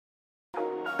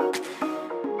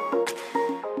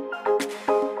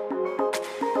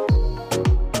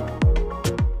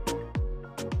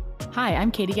Hi,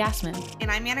 I'm Katie Gassman. And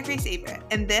I'm Anna Grace Averett,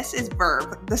 and this is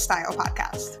Verb, the style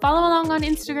podcast. Follow along on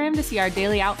Instagram to see our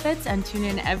daily outfits and tune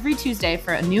in every Tuesday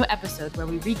for a new episode where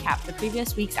we recap the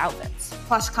previous week's outfits.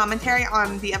 Plus commentary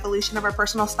on the evolution of our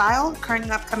personal style, current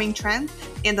and upcoming trends,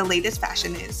 and the latest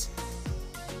fashion news.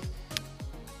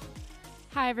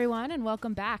 Hi, everyone, and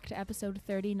welcome back to episode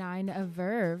 39 of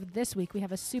Verve. This week, we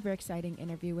have a super exciting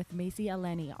interview with Macy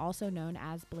Eleni, also known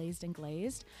as Blazed and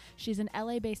Glazed. She's an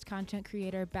LA-based content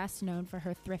creator, best known for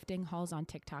her thrifting hauls on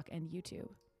TikTok and YouTube.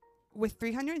 With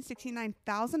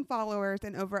 369,000 followers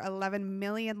and over 11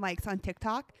 million likes on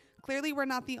TikTok, clearly we're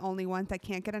not the only ones that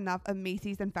can't get enough of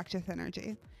Macy's infectious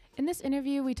energy. In this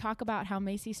interview, we talk about how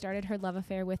Macy started her love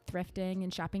affair with thrifting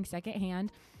and shopping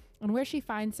secondhand, and where she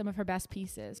finds some of her best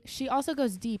pieces. She also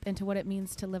goes deep into what it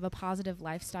means to live a positive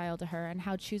lifestyle to her and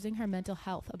how choosing her mental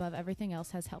health above everything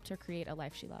else has helped her create a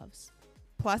life she loves.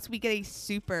 Plus, we get a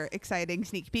super exciting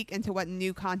sneak peek into what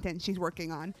new content she's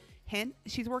working on. Hint,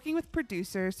 she's working with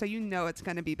producers, so you know it's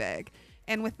going to be big.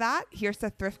 And with that, here's the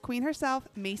Thrift Queen herself,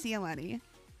 Macy Eleni.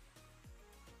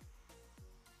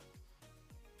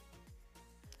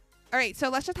 All right, so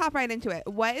let's just hop right into it.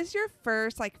 What is your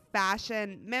first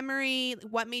fashion memory?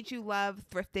 What made you love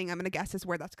thrifting? I'm going to guess is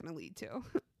where that's going to lead to.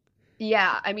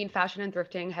 Yeah, I mean, fashion and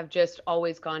thrifting have just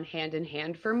always gone hand in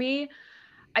hand for me.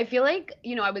 I feel like,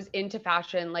 I was into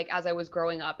fashion as I was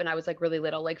growing up and I was really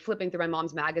little, flipping through my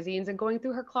mom's magazines and going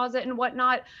through her closet and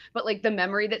whatnot. But the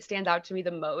memory that stands out to me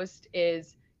the most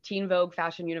is Teen Vogue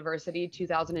Fashion University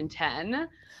 2010.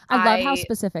 I love how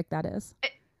specific that is.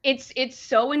 It's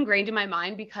so ingrained in my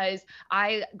mind because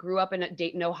I grew up in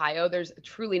Dayton, Ohio. There's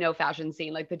truly no fashion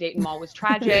scene. The Dayton Mall was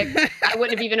tragic. I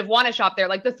wouldn't have even want to shop there.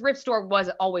 The thrift store was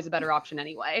always a better option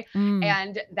anyway.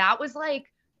 And that was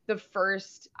the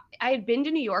first. I had been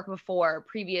to New York before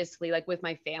previously, with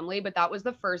my family, but that was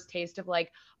the first taste of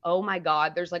oh my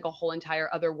God, there's a whole entire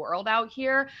other world out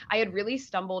here. I had really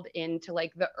stumbled into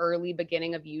the early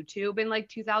beginning of YouTube in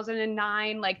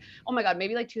 2009, oh my God,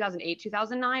 maybe 2008,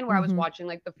 2009, where I was watching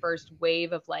the first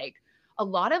wave of a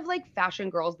lot of fashion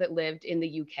girls that lived in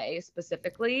the UK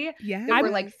specifically. Yeah. That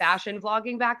were fashion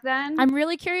vlogging back then. I'm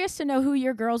really curious to know who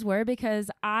your girls were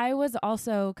because I was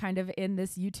also kind of in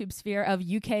this YouTube sphere of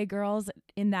UK girls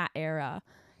in that era.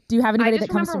 Do you have anybody that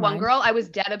comes to mind? I just remember one girl I was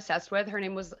dead obsessed with. Her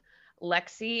name was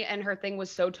Lexi, and her thing was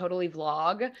So Totally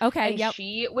Vlog. Okay, and yep.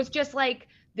 She was just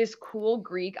this cool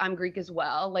Greek, I'm Greek as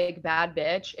well, bad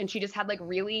bitch. And she just had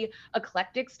really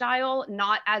eclectic style,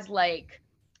 not as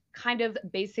kind of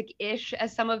basic-ish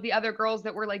as some of the other girls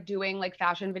that were doing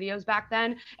fashion videos back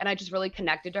then. And I just really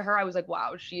connected to her. I was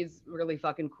wow, she's really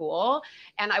fucking cool.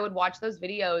 And I would watch those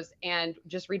videos and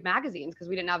just read magazines because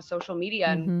we didn't have social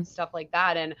media and stuff like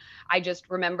that. And I just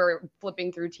remember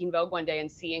flipping through Teen Vogue one day and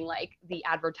seeing the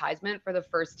advertisement for the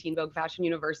first Teen Vogue Fashion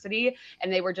University.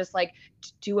 And they were just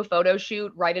do a photo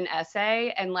shoot, write an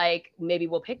essay, and maybe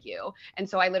we'll pick you. And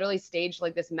so I literally staged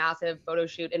this massive photo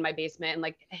shoot in my basement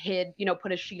and hid,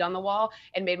 put a sheet on the wall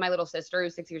and made my little sister,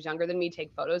 who's 6 years younger than me,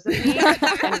 take photos of me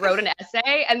and wrote an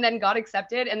essay and then got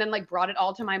accepted and then brought it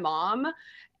all to my mom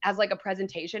as a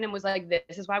presentation and was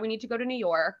this is why we need to go to New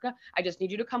York. I just need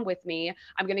you to come with me.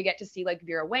 I'm going to get to see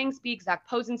Vera Wang speak, Zach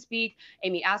Posen speak,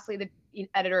 Amy Astley, the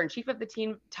editor-in-chief of the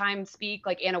Teen Times speak,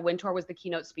 Anna Wintour was the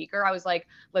keynote speaker. I was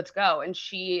let's go. And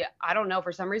she, I don't know,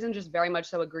 for some reason, just very much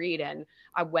so agreed. And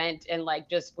I went and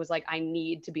just was I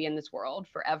need to be in this world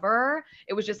forever.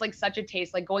 It was just such a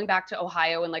taste. Going back to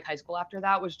Ohio and high school after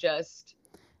that was just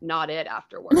not it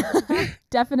afterwards.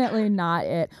 Definitely not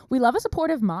it. We love a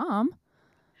supportive mom.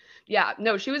 Yeah,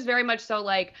 no, she was very much so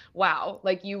wow,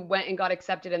 you went and got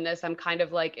accepted in this. I'm kind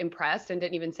of impressed and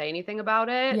didn't even say anything about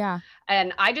it. Yeah.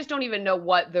 And I just don't even know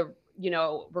what the,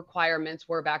 requirements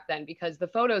were back then because the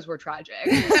photos were tragic.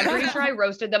 I'm pretty sure I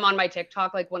roasted them on my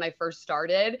TikTok when I first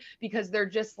started because they're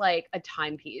just a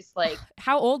timepiece.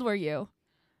 How old were you?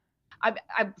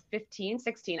 I'm 15,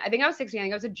 16. I think I was 16. I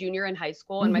think I was a junior in high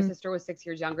school and my sister was 6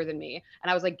 years younger than me. And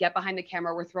I was get behind the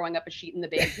camera. We're throwing up a sheet in the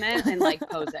basement and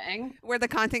posing. Where the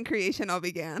content creation all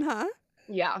began, huh?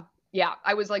 Yeah. Yeah.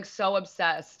 I was so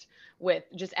obsessed with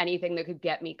just anything that could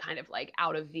get me kind of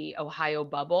out of the Ohio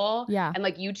bubble. Yeah. And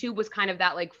YouTube was kind of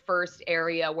that first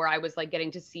area where I was getting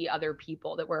to see other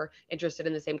people that were interested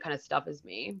in the same kind of stuff as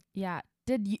me. Yeah.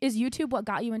 Is YouTube what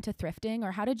got you into thrifting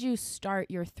or how did you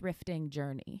start your thrifting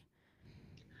journey?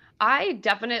 I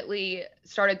definitely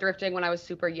started thrifting when I was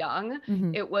super young.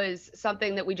 It was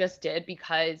something that we just did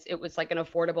because it was an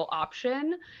affordable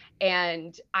option.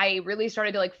 And I really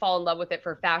started to like fall in love with it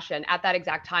for fashion at that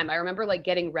exact time. I remember like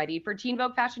getting ready for Teen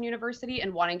Vogue Fashion University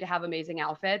and wanting to have amazing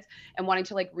outfits and wanting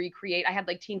to like recreate. I had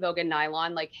like Teen Vogue and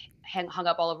nylon like hung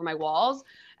up all over my walls.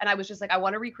 And I was just like, I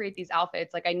want to recreate these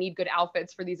outfits. Like I need good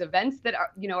outfits for these events that are,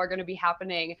 you know, are going to be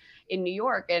happening in New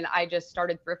York. And I just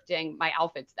started thrifting my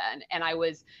outfits then. And I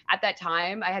was at that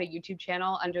time, I had a YouTube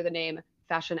channel under the name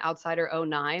Fashion Outsider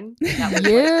 09. That was like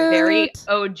very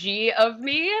OG of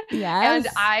me. Yes. And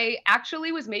I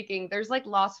actually was making, there's like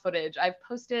lost footage. I've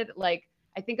posted like,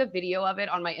 I think a video of it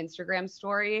on my Instagram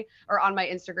story or on my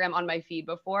Instagram on my feed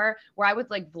before, where I would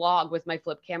like vlog with my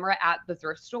flip camera at the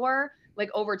thrift store like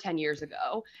over 10 years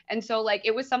ago. And so like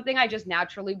it was something I just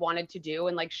naturally wanted to do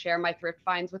and like share my thrift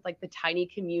finds with like the tiny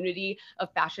community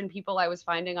of fashion people I was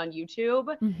finding on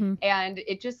YouTube. And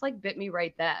it just like bit me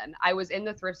right then. I was in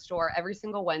the thrift store every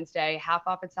single Wednesday, half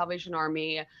off at Salvation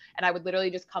Army. And I would literally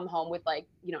just come home with like,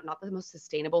 you know, not the most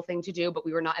sustainable thing to do, but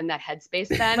we were not in that headspace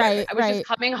then. I was just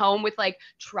coming home with like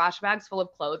trash bags full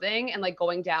of clothing and like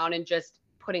going down and just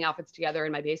putting outfits together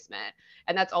in my basement.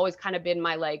 And that's always kind of been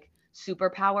my like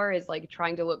superpower, is like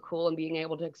trying to look cool and being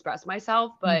able to express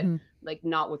myself, but like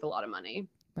not with a lot of money.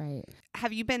 Right.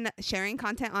 Have you been sharing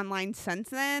content online since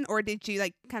then, or did you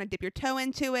like kind of dip your toe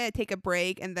into it, take a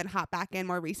break, and then hop back in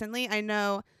more recently? I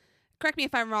know, correct me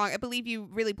if I'm wrong, I believe you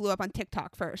really blew up on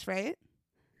TikTok first, right?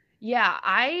 Yeah,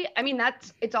 I mean,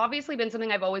 it's obviously been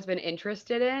something I've always been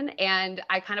interested in. And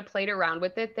I kind of played around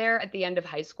with it there at the end of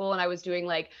high school. And I was doing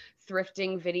like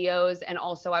thrifting videos. And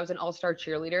also I was an all-star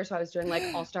cheerleader. So I was doing like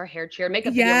all-star hair cheer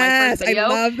makeup video. My first video I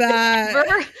love that.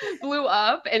 ever blew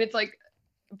up. And it's like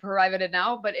prohibited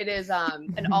now, but it is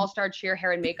an all-star cheer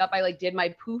hair and makeup. I like did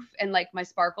my poof and like my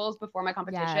sparkles before my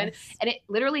competition, and it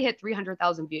literally hit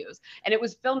 300,000 views, and it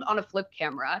was filmed on a flip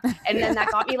camera. And then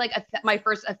that got me like my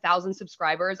first 1,000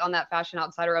 subscribers on that Fashion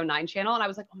Outsider 09 channel. And I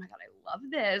was like, oh my God, I love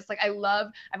this. Like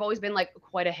I've always been like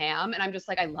quite a ham, and I'm just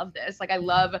like, I love this. Like I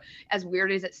love, as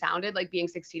weird as it sounded, like being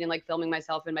 16 and like filming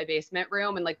myself in my basement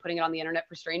room and like putting it on the internet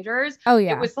for strangers. Oh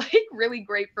yeah. It was like really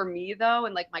great for me though,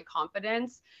 and like my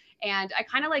confidence. And I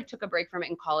kind of like took a break from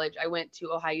it in college. I went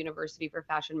to Ohio University for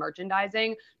fashion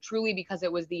merchandising, truly because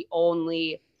it was the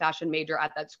only fashion major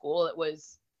at that school. It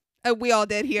was we all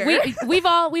did here. We've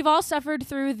all suffered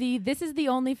through this is the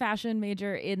only fashion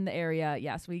major in the area.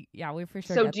 Yes, we for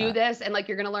sure. So do this, and like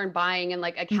you're gonna learn buying and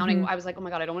like accounting. I was like, oh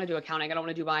my God, I don't want to do accounting. I don't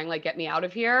want to do buying. Like, get me out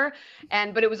of here.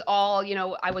 But it was all, you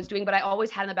know, I was doing. But I always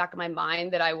had in the back of my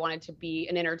mind that I wanted to be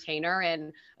an entertainer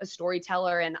and a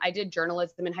storyteller. And I did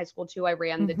journalism in high school too. I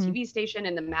ran the TV station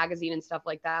and the magazine and stuff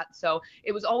like that. So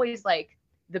it was always like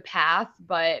the path,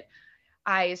 but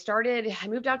I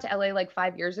moved out to LA like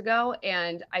 5 years ago,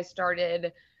 and I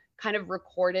started kind of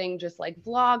recording just like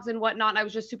vlogs and whatnot. And I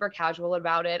was just super casual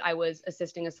about it. I was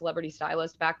assisting a celebrity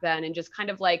stylist back then and just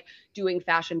kind of like doing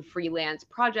fashion freelance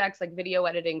projects, like video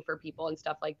editing for people and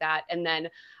stuff like that. And then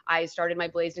I started my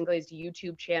Blazed and Glazed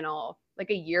YouTube channel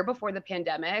like a year before the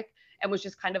pandemic, and was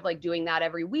just kind of like doing that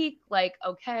every week. Like,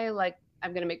 okay, like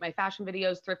I'm going to make my fashion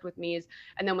videos, thrift with me's.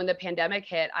 And then when the pandemic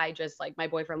hit, I just like, my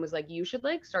boyfriend was like, you should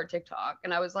like start TikTok.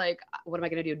 And I was like, what am I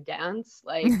going to do? Dance?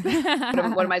 Like,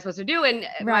 what am I supposed to do? And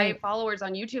my followers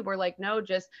on YouTube were like, no,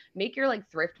 just make your like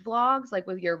thrift vlogs, like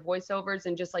with your voiceovers,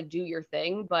 and just like do your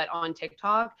thing, but on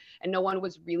TikTok. And no one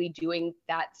was really doing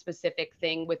that specific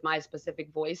thing with my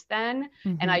specific voice then.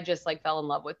 And I just like fell in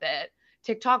love with it.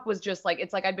 TikTok was just like,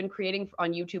 it's like I'd been creating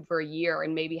on YouTube for a year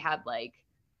and maybe had like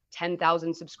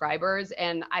 10,000 subscribers.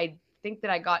 And I think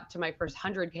that I got to my first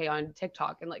 100K on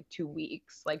TikTok in like 2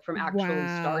 weeks, like from actually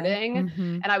starting.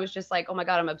 And I was just like, oh my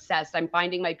God, I'm obsessed. I'm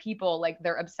finding my people, like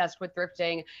they're obsessed with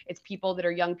thrifting. It's people that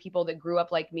are young people that grew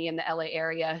up like me in the LA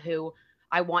area who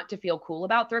I want to feel cool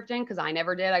about thrifting, because I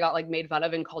never did. I got like made fun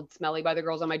of and called smelly by the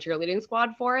girls on my cheerleading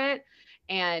squad for it.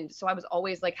 And so I was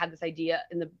always like, had this idea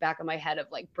in the back of my head of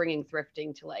like bringing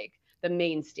thrifting to like the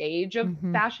main stage of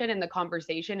fashion and the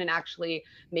conversation, and actually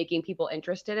making people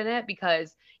interested in it.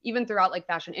 Because even throughout like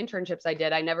fashion internships I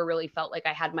did, I never really felt like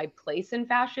I had my place in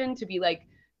fashion to be like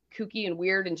kooky and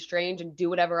weird and strange and do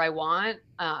whatever I want.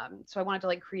 So I wanted to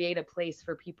like create a place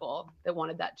for people that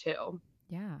wanted that too.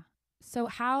 Yeah. So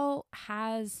how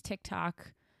has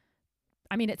TikTok,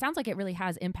 I mean, it sounds like it really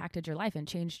has impacted your life and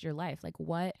changed your life. Like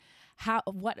what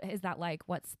is that like?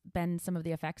 What's been some of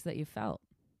the effects that you felt?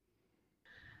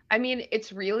 I mean,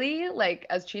 it's really like,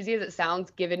 as cheesy as it sounds,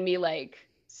 given me like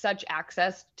such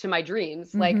access to my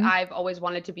dreams. Like I've always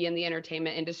wanted to be in the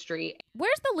entertainment industry.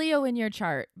 Where's the Leo in your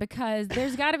chart? Because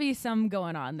there's got to be some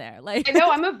going on there. Like I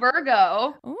know I'm a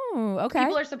Virgo. Ooh, okay.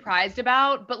 People are surprised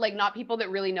about, but like not people that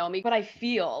really know me. But I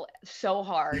feel so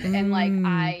hard, and like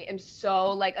I am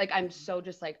so like I'm so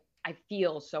just like I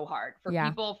feel so hard for Yeah.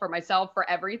 people, for myself, for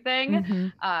everything.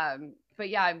 Mm-hmm. But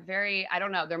yeah, I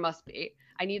don't know, there must be.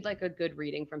 I need like a good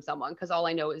reading from someone because all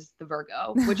I know is the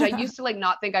Virgo, which I used to like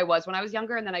not think I was when I was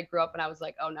younger. And then I grew up and I was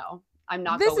like, oh no, I'm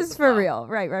not This go with is the for flow. real.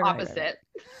 Right. Opposite.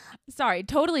 Sorry,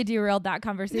 totally derailed that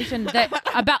conversation that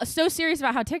about so serious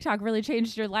about how TikTok really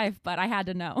changed your life, but I had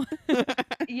to know.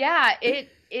 Yeah,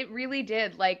 it really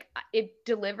did. Like it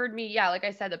delivered me, yeah, like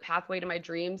I said, the pathway to my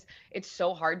dreams. It's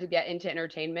so hard to get into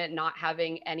entertainment not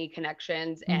having any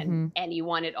connections and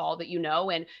anyone at all that you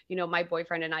know. And my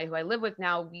boyfriend and I, who I live with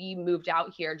now, we moved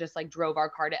out here, just like drove our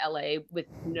car to LA with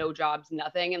no jobs,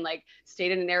 nothing, and like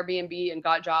stayed in an Airbnb and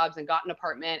got jobs and got an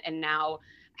apartment, and now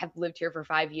have lived here for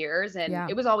 5 years. And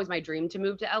it was always my dream to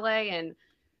move to LA. And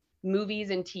movies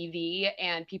and TV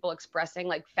and people expressing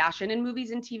like fashion in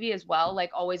movies and TV as well,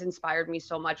 like always inspired me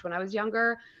so much when I was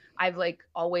younger. I've like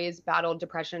always battled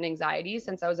depression and anxiety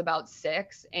since I was about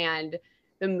 6, and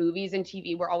the movies and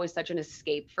TV were always such an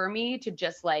escape for me to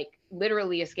just like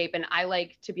literally escape. And I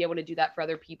like to be able to do that for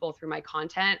other people through my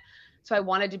content. So I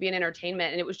wanted to be in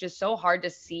entertainment, and it was just so hard to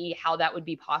see how that would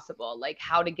be possible, like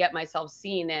how to get myself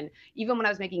seen. And even when I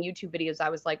was making YouTube videos, I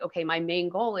was like, okay, my main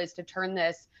goal is to turn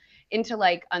this into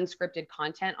like unscripted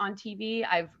content on TV.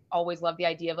 I've always loved the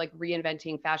idea of like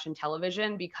reinventing fashion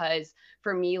television, because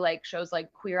for me, like shows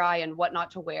like Queer Eye and What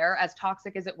Not to Wear, as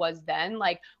toxic as it was then,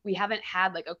 like we haven't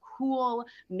had like a cool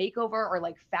makeover or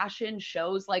like fashion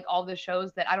shows, like all the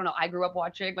shows that, I don't know, I grew up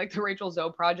watching, like the Rachel Zoe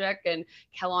Project and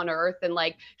Hell on Earth, and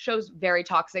like shows very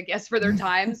toxic, yes, for their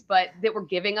times, but that were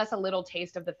giving us a little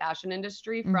taste of the fashion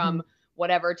industry from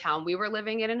whatever town we were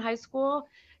living in high school.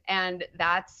 And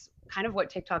that's kind of what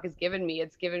TikTok has given me.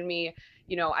 It's given me,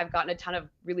 I've gotten a ton of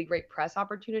really great press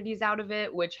opportunities out of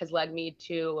it, which has led me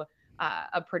to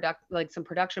some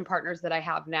production partners that I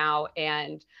have now.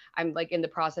 And I'm like in the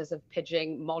process of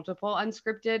pitching multiple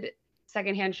unscripted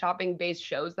secondhand shopping based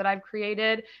shows that I've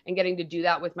created, and getting to do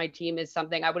that with my team is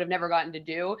something I would have never gotten to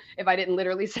do if I didn't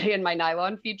literally say in my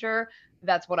nylon feature,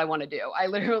 that's what I want to do.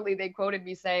 They quoted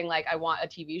me saying like, I want a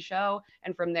TV show.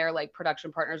 And from there, like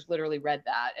production partners literally read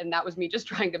that. And that was me just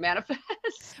trying to manifest.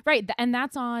 Right. And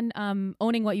that's on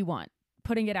owning what you want,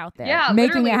 putting it out there, yeah,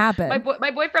 making it happen.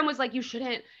 My boyfriend was like, you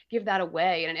shouldn't give that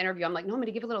away in an interview. I'm like, no, I'm going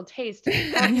to give a little taste.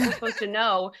 How are people supposed to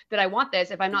know that I want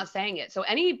this if I'm not saying it? So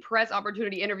any press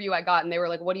opportunity interview I got and they were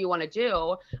like, what do you want to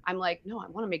do? I'm like, no, I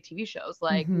want to make TV shows.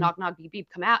 Like knock, knock, beep, beep,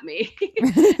 come at me.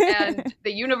 And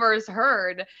the universe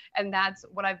heard. And that's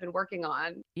what I've been working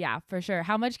on. Yeah, for sure.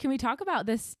 How much can we talk about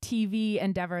this TV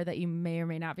endeavor that you may or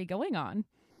may not be going on?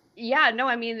 Yeah, no,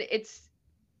 I mean,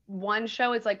 one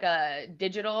show is like a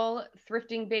digital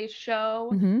thrifting based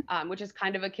show, which is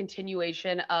kind of a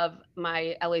continuation of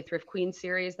my LA Thrift Queen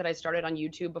series that I started on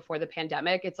YouTube before the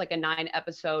pandemic. It's like a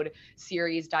 9-episode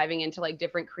series diving into like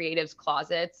different creatives'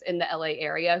 closets in the LA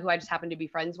area who I just happen to be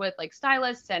friends with, like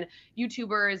stylists and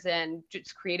YouTubers and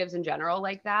just creatives in general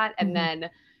like that. And then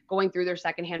going through their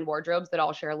secondhand wardrobes that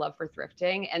all share a love for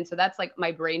thrifting. And so that's like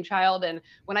my brainchild. And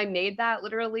when I made that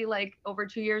literally like over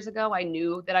 2 years ago, I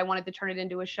knew that I wanted to turn it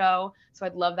into a show. So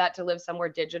I'd love that to live somewhere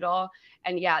digital.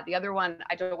 And yeah, the other one,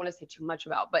 I don't want to say too much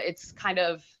about, but it's kind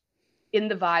of in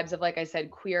the vibes of, like I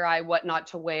said, Queer Eye, What Not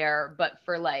to Wear, but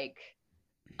for like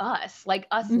us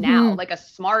now, like a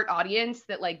smart audience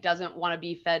that like doesn't want to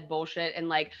be fed bullshit and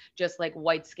like just like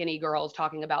white skinny girls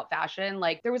talking about fashion.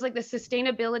 Like there was like the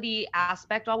sustainability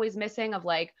aspect always missing of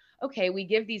like, okay, we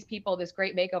give these people this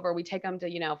great makeover, we take them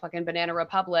to fucking Banana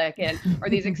Republic and or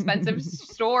these expensive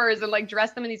stores and like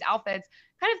dress them in these outfits,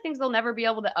 kind of things they'll never be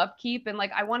able to upkeep. And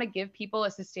like I want to give people a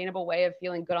sustainable way of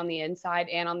feeling good on the inside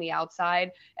and on the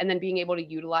outside, and then being able to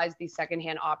utilize these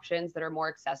secondhand options that are more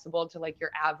accessible to like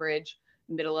your average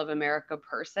middle of America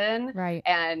person, right?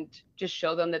 And just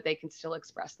show them that they can still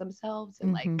express themselves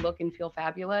and like look and feel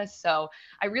fabulous. So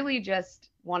I really just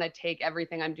want to take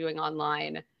everything I'm doing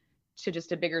online to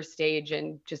just a bigger stage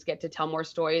and just get to tell more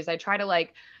stories. I try to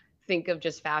like think of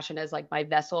just fashion as like my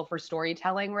vessel for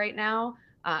storytelling right now.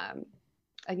 And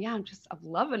yeah, I'm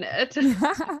loving it.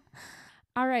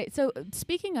 All right. So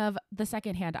speaking of the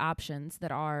secondhand options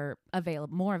that are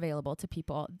more available to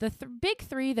people, the big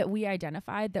 3 that we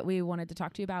identified that we wanted to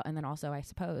talk to you about, and then also, I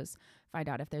suppose, find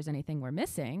out if there's anything we're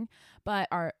missing, but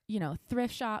are,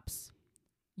 thrift shops,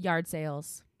 yard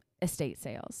sales, estate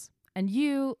sales. And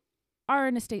you are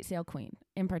an estate sale queen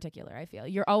in particular, I feel.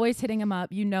 You're always hitting them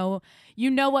up. You know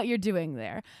what you're doing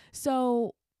there.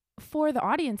 So for the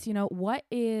audience, what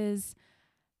is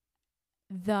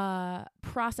the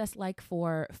process like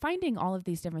for finding all of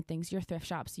these different things, your thrift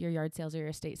shops, your yard sales, or your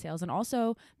estate sales? And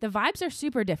also the vibes are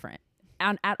super different.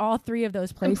 at all three of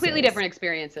those places. Completely different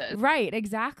experiences. Right,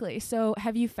 exactly. So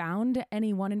have you found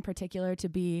any one in particular to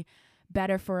be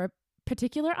better for a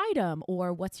particular item,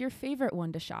 or what's your favorite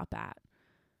one to shop at?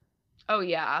 Oh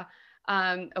yeah.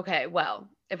 Okay, well,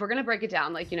 if we're gonna break it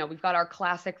down, like, we've got our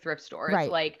classic thrift stores,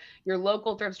 Right. like your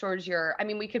local thrift stores, I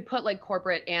mean, we could put like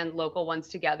corporate and local ones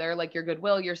together, like your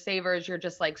Goodwill, your Savers, your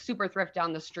just like super thrift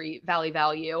down the street, Valley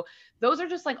Value. Those are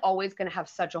just like always gonna have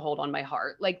such a hold on my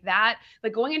heart. Like that,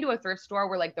 like going into a thrift store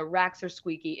where like the racks are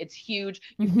squeaky, it's huge.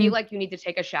 You feel like you need to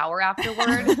take a shower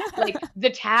afterward. Like the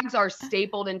tags are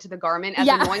stapled into the garment. As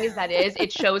annoying as that is,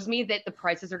 it shows me that the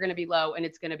prices are gonna be low and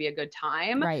it's gonna be a good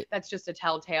time. Right. That's just a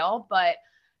telltale, but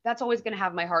that's always going to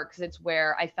have my heart because it's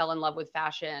where I fell in love with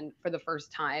fashion for the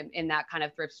first time in that kind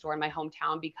of thrift store in my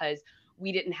hometown, because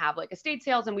we didn't have like estate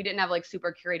sales and we didn't have like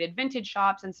super curated vintage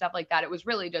shops and stuff like that. It was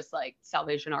really just like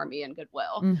Salvation Army and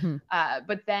Goodwill.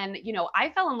 But then, I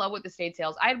fell in love with estate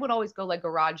sales. I would always go like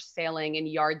garage sailing and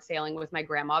yard sailing with my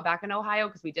grandma back in Ohio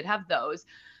because we did have those.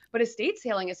 But estate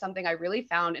sailing is something I really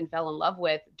found and fell in love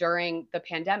with during the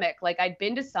pandemic. Like I'd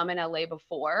been to some in LA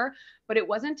before, but it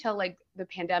wasn't until like the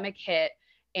pandemic hit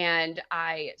and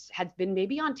I had been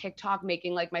maybe on TikTok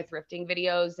making like my thrifting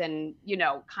videos and,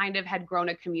 kind of had grown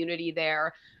a community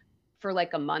there for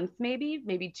like a month,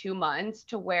 maybe 2 months,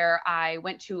 to where I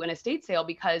went to an estate sale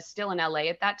because still in LA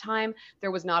at that time,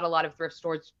 there was not a lot of thrift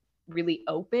stores really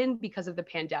open because of the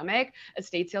pandemic.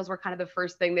 Estate sales were kind of the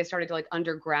first thing they started to like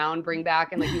underground bring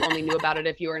back, and like you only knew about it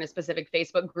if you were in a specific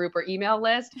Facebook group or email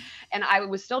list. And I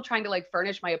was still trying to like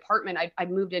furnish my apartment. I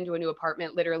moved into a new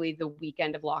apartment literally the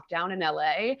weekend of lockdown in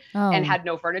LA and had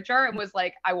no furniture and was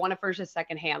like, I want to furnish a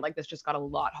secondhand. Like this just got a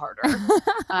lot harder.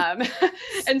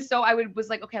 And so was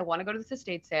like, okay, I want to go to this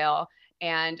estate sale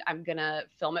and I'm going to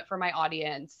film it for my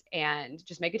audience and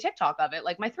just make a TikTok of it.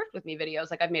 Like my Thrift With Me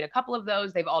videos, like I've made a couple of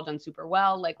those. They've all done super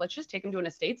well. Like, let's just take them to an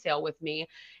estate sale with me.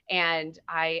 And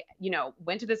I,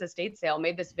 went to this estate sale,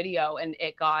 made this video, and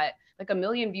it got like 1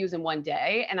 million views in one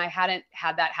day. And I hadn't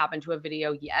had that happen to a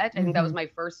video yet. I think that was my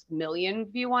first 1 million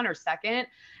view one or second.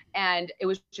 And it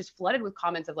was just flooded with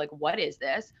comments of like, what is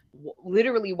this?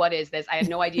 Literally, what is this? I had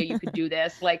no idea you could do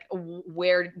this. Like,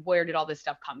 where did all this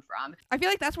stuff come from? I feel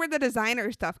like that's where the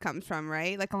designer stuff comes from,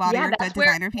 right? Like a lot of your good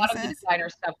designer pieces. A lot of the designer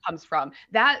stuff comes from.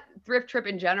 That thrift trip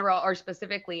in general, or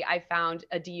specifically, I found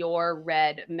a Dior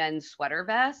red men's sweater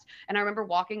vest. And I remember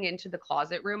walking into the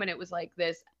closet room and it was like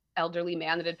this elderly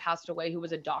man that had passed away who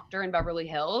was a doctor in Beverly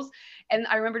Hills. And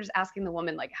I remember just asking the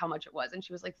woman like how much it was. And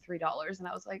she was like $3. And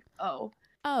I was like, oh,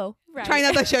 right. Try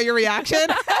not to show your reaction.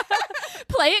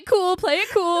 Play it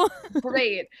cool.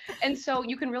 Great. And so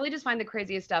you can really just find the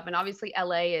craziest stuff. And obviously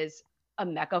LA is a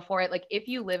mecca for it. Like if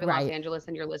you live in Los Angeles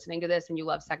and you're listening to this and you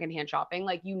love secondhand shopping,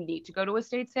 like you need to go to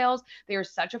estate sales. They are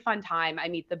such a fun time. I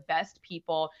meet the best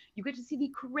people. You get to see the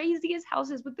craziest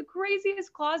houses with the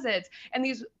craziest closets. And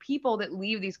these people that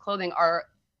leave these clothing are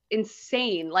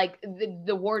insane. Like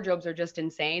the wardrobes are just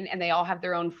insane and they all have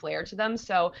their own flair to them.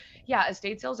 So yeah,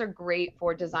 estate sales are great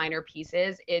for designer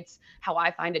pieces. It's how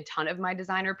I find a ton of my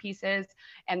designer pieces.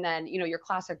 And then, your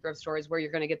classic thrift store is where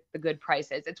you're going to get the good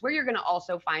prices. It's where you're going to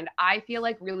also find, I feel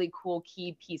like, really cool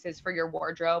key pieces for your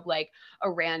wardrobe, like a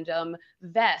random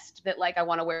vest that like I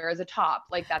want to wear as a top.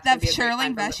 Like that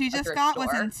shearling vest you just got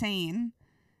was insane.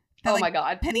 Oh my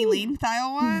God. Penny Lane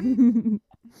style one.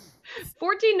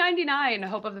 $14.99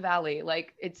 Hope of the Valley.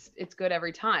 Like it's good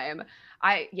every time.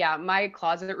 My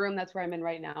closet room, that's where I'm in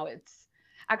right now. It's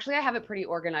actually, I have it pretty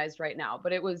organized right now,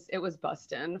 but it was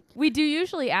bustin'. We do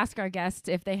usually ask our guests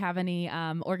if they have any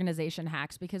organization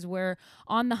hacks because we're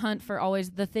on the hunt for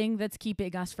always the thing that's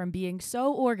keeping us from being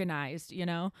so organized,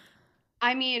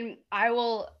 I mean,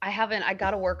 I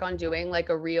got to work on doing like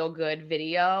a real good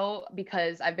video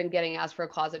because I've been getting asked for a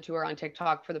closet tour on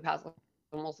TikTok for the past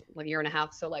almost like a year and a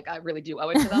half. So like I really do owe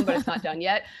it to them, but it's not done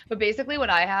yet. But basically what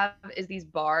I have is these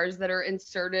bars that are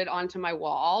inserted onto my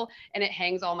wall and it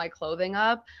hangs all my clothing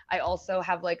up. I also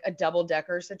have like a double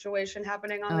decker situation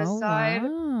happening on this side.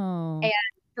 Wow. And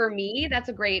for me, that's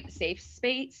a great space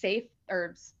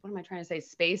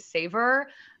saver.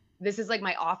 This is like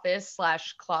my office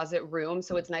 / closet room.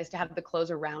 So it's nice to have the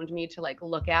clothes around me to like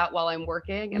look at while I'm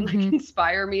working and like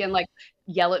inspire me and like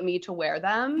yell at me to wear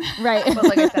them. Right. But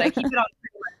like I said, I keep it on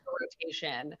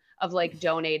rotation of like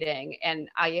donating, and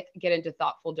I get into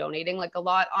thoughtful donating like a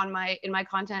lot in my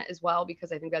content as well,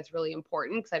 because I think that's really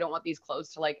important because I don't want these clothes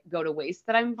to like go to waste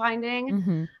that I'm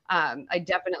finding. I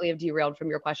definitely have derailed from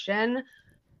your question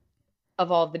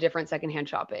of all the different secondhand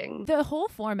shopping. The whole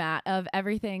format of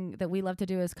everything that we love to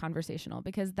do is conversational,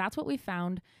 because that's what we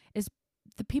found is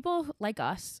the people like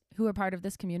us who are part of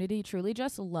this community truly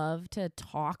just love to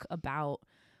talk about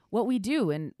what we do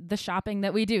and the shopping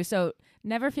that we do. So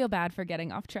never feel bad for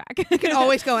getting off track. You can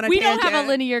always go on a We tangent. don't have a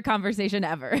linear conversation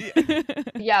ever.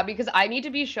 Yeah, because I need to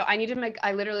be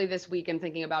I literally this week am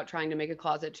thinking about trying to make a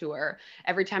closet tour.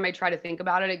 Every time I try to think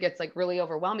about it, it gets like really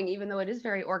overwhelming, even though it is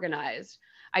very organized.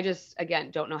 I just,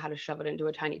 again, don't know how to shove it into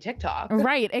a tiny TikTok.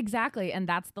 Right, exactly. And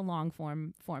that's the long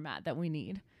form format that we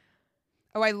need.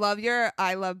 Oh, I love your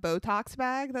I love Botox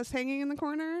bag that's hanging in the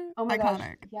corner. Oh my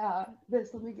Iconic. gosh. Yeah,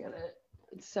 let me get it.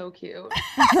 It's so cute.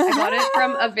 I got it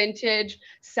from a vintage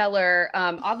seller.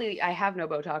 Oddly, I have no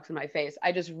Botox in my face.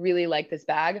 I just really like this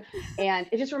bag. And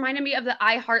it just reminded me of the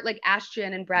I Heart like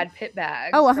Ashton and Brad Pitt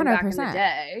bags from back in the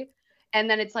day. And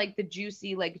then it's like the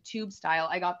juicy like tube style.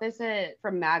 I got this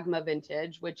from Magma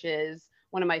Vintage, which is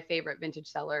one of my favorite vintage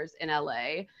sellers in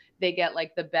LA. They get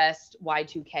like the best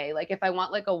Y2K. Like if I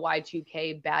want like a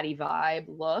Y2K baddie vibe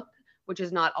look, which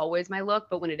is not always my look,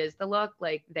 but when it is the look,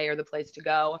 like they are the place to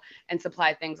go and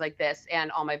supply things like this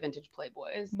and all my vintage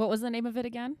Playboys. What was the name of it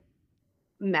again?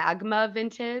 Magma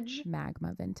Vintage.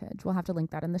 Magma Vintage. We'll have to link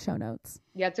that in the show notes.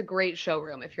 Yeah, it's a great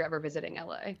showroom if you're ever visiting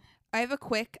LA. I have a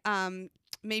quick,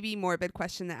 maybe morbid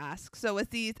question to ask. So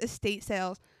with these estate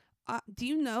sales, do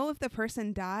you know if the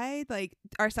person died? Like,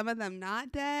 are some of them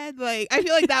not dead? Like, I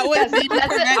feel like that would maybe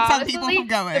prevent some people from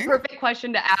going. The perfect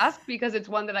question to ask, because it's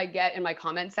one that I get in my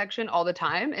comment section all the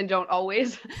time and don't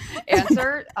always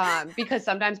answer. Because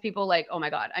sometimes people like, oh my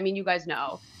God. I mean, you guys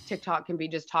know TikTok can be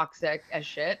just toxic as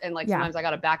shit. And like sometimes I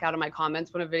got to back out of my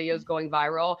comments when a video is going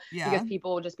viral because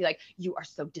people will just be like, you are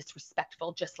so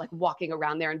disrespectful, just like walking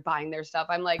around there and buying their stuff.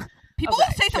 I'm like, people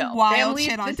say some wild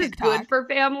shit on TikTok. This is good for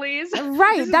families.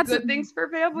 Right. That's good things for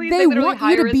families. They want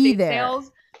you to be there.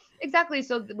 Sales. Exactly.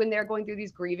 So when they're going through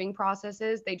these grieving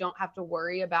processes, they don't have to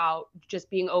worry about just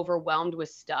being overwhelmed with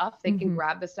stuff. They can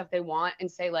grab the stuff they want and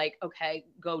say like, okay,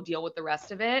 go deal with the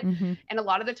rest of it. And a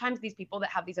lot of the times these people that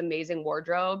have these amazing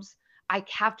wardrobes, I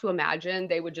have to imagine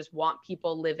they would just want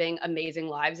people living amazing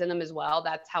lives in them as well.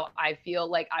 That's how I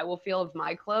feel like I will feel of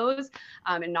my clothes,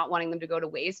 and not wanting them to go to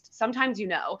waste. Sometimes,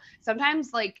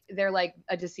 sometimes like they're like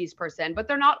a deceased person, but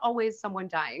they're not always someone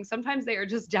dying. Sometimes they are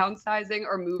just downsizing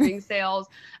or moving sales.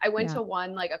 I went to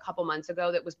one like a couple months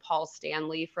ago that was Paul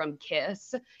Stanley from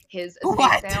Kiss, his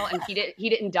estate sale, and he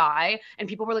didn't die. And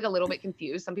people were like a little bit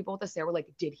confused. Some people at the sale were like,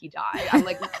 did he die? I'm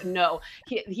like, no,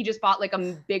 he just bought like a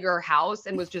bigger house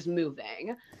and was just moving.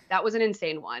 That was an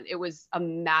insane one. It was a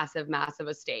massive, massive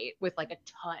estate with like a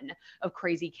ton of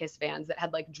crazy Kiss fans that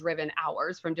had like driven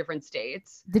hours from different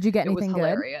states. Did you get anything good? It was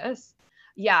hilarious.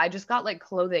 Yeah, I just got like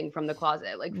clothing from the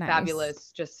closet, like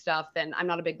fabulous just stuff. And I'm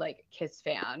not a big like Kiss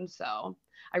fan, so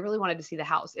I really wanted to see the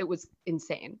house. It was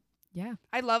insane. Yeah.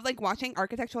 I love like watching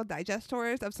architectural digest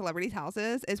tours of celebrities'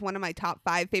 houses is one of my top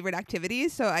 5 favorite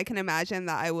activities. So I can imagine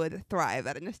that I would thrive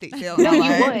at an estate sale. No,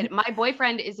 you would. My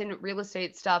boyfriend is in real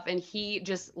estate stuff and he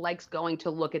just likes going to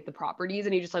look at the properties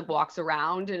and he just like walks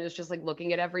around and is just like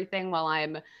looking at everything while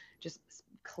I'm just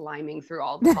climbing through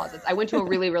all the closets. I went to a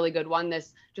really, really good one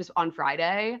just on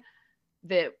Friday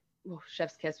that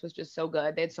Chef's Kiss was just so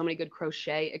good. They had so many good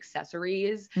crochet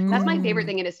accessories. That's my favorite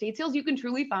thing in estate sales. You can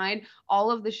truly find all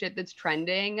of the shit that's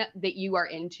trending that you are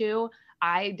into.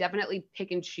 I definitely pick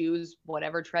and choose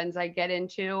whatever trends I get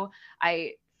into.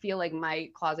 I feel like my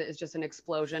closet is just an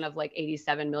explosion of like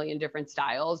 87 million different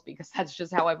styles because that's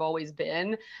just how I've always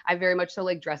been. I very much so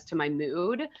like dress to my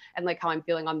mood and like how I'm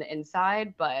feeling on the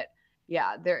inside. But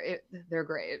yeah, they're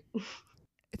great.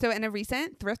 So in a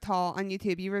recent thrift haul on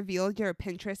YouTube, you revealed your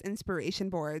Pinterest inspiration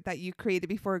board that you created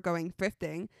before going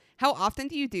thrifting. How often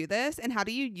do you do this, and how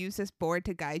do you use this board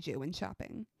to guide you when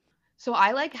shopping? So I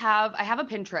have a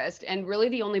Pinterest, and really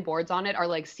the only boards on it are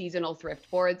like seasonal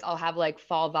thrift boards. I'll have like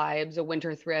fall vibes, a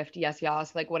winter thrift, yes,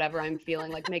 like whatever I'm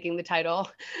feeling like making the title.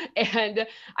 And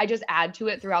I just add to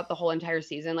it throughout the whole entire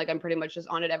season. Like I'm pretty much just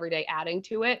on it every day adding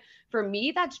to it. For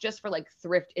me, that's just for like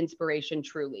thrift inspiration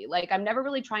truly. Like I'm never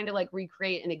really trying to like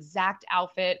recreate an exact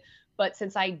outfit. But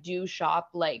since I do shop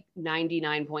like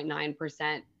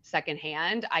 99.9%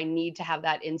 secondhand, I need to have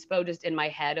that inspo just in my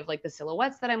head of like the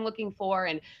silhouettes that I'm looking for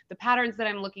and the patterns that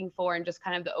I'm looking for and just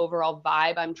kind of the overall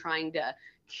vibe I'm trying to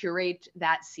curate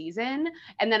that season.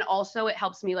 And then also it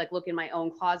helps me like look in my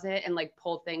own closet and like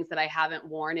pull things that I haven't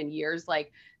worn in years,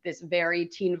 like this very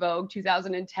Teen Vogue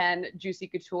 2010 Juicy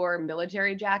Couture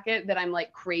military jacket that I'm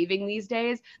like craving these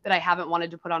days that I haven't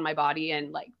wanted to put on my body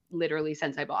and like literally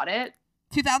since I bought it.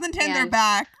 2010, they're And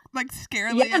back. Like,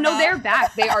 scarily yeah, no, enough. they're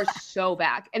back. They are so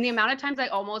back. And the amount of times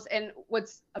and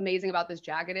what's amazing about this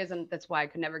jacket is, and that's why I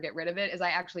could never get rid of it, is I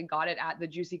actually got it at the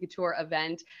Juicy Couture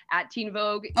event at Teen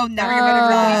Vogue. Oh, never get rid of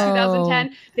that.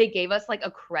 2010. They gave us like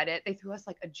a credit. They threw us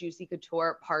like a Juicy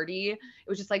Couture party. It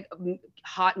was just like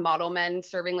hot model men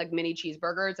serving like mini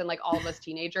cheeseburgers and like all of us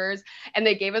teenagers. And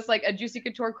they gave us like a Juicy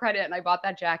Couture credit, and I bought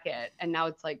that jacket. And now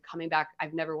it's like coming back.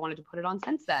 I've never wanted to put it on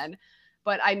since then.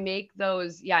 But I make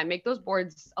those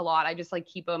boards a lot. I just like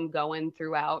keep them going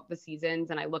throughout the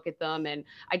seasons, and I look at them, and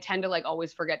I tend to like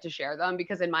always forget to share them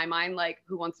because in my mind, like,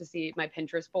 who wants to see my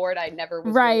Pinterest board? I never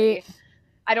was really,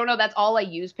 I don't know. That's all I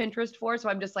use Pinterest for. So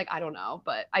I'm just like, I don't know,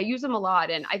 but I use them a lot.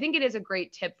 And I think it is a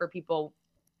great tip for people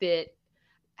that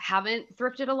haven't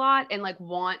thrifted a lot and like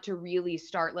want to really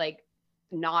start like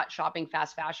not shopping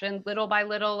fast fashion little by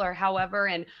little or however,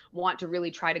 and want to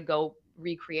really try to go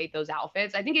recreate those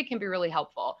outfits. I think it can be really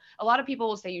helpful. A lot of people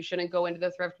will say you shouldn't go into the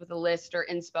thrift with a list or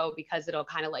inspo because it'll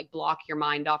kind of like block your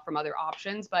mind off from other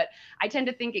options. But I tend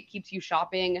to think it keeps you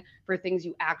shopping for things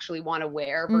you actually want to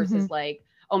wear versus like,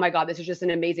 oh my God, this is just an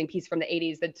amazing piece from the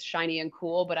 80s that's shiny and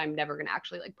cool, but I'm never going to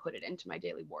actually like put it into my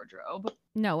daily wardrobe.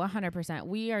 No, 100%.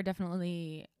 We are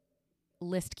definitely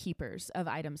list keepers of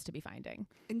items to be finding.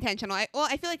 Intentional. I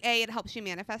feel like A, it helps you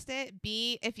manifest it.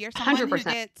 B, if you're someone 100%. Who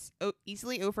gets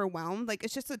easily overwhelmed, like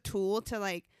it's just a tool to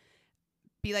like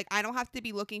be like, I don't have to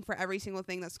be looking for every single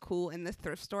thing that's cool in this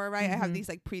thrift store, right? I have these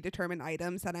like predetermined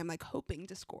items that I'm like hoping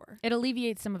to score. It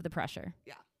alleviates some of the pressure.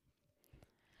 Yeah.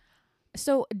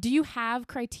 So do you have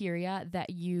criteria that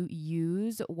you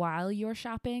use while you're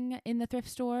shopping in the thrift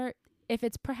store? If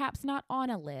it's perhaps not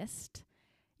on a list,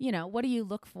 you know, what do you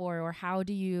look for, or how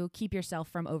do you keep yourself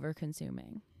from over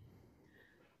consuming?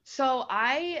 So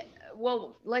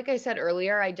like I said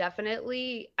earlier, I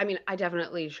definitely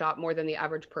shop more than the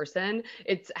average person.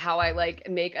 It's how I like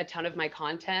make a ton of my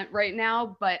content right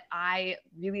now, but I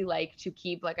really like to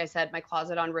keep, like I said, my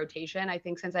closet on rotation. I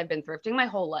think since I've been thrifting my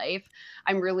whole life,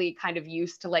 I'm really kind of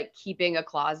used to like keeping a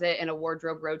closet and a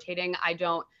wardrobe rotating. I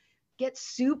don't get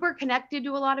super connected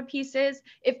to a lot of pieces.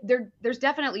 If there's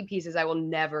definitely pieces I will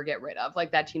never get rid of,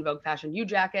 like that Teen Vogue Fashion U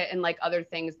jacket and like other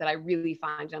things that I really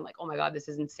find and I'm like, oh my God, this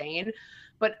is insane.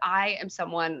 But I am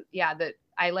someone, that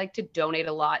I like to donate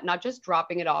a lot, not just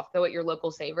dropping it off though at your local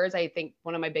Savers. I think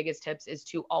one of my biggest tips is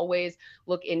to always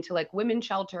look into like women's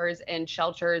shelters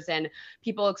and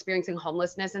people experiencing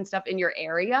homelessness and stuff in your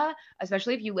area,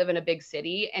 especially if you live in a big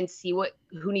city, and see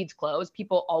who needs clothes.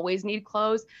 People always need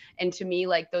clothes. And to me,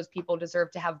 like those people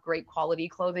deserve to have great quality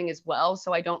clothing as well.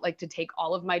 So I don't like to take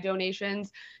all of my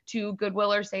donations to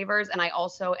Goodwill or Savers. And I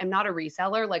also am not a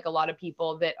reseller like a lot of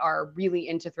people that are really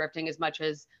into thrifting as much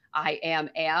as I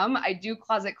am. I do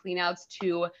closet cleanouts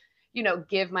to,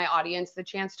 give my audience the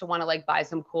chance to want to like buy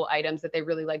some cool items that they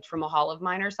really liked from a haul of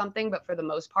mine or something. But for the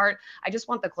most part, I just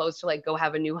want the clothes to like go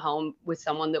have a new home with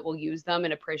someone that will use them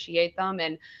and appreciate them.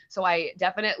 And so I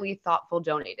definitely thoughtful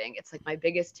donating. It's like my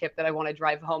biggest tip that I want to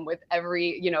drive home with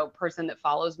every, person that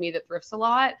follows me that thrifts a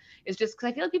lot, is just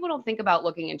because I feel like people don't think about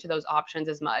looking into those options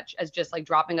as much as just like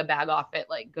dropping a bag off at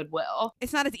like Goodwill.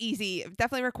 It's not as easy. It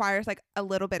definitely requires like a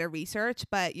little bit of research,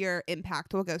 but your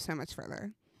impact will go so much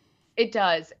further. It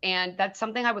does. And that's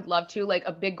something I would love to, like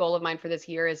a big goal of mine for this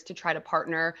year is to try to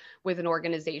partner with an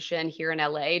organization here in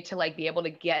LA to like be able to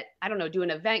get, do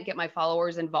an event, get my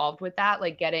followers involved with that,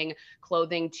 like getting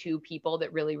clothing to people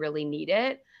that really, really need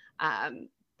it.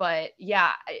 But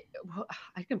yeah,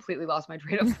 I completely lost my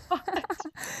train of thought.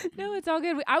 No, it's all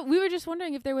good. We were just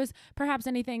wondering if there was perhaps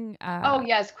anything. Oh,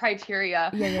 yes,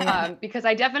 criteria. Yeah. Because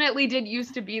I definitely did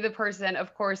used to be the person,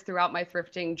 of course, throughout my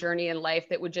thrifting journey in life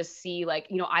that would just see like,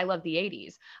 I love the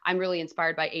 80s. I'm really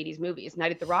inspired by 80s movies.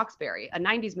 Night at the Roxbury, a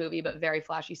 90s movie, but very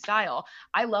flashy style.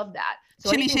 I love that. So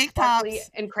shimmy shake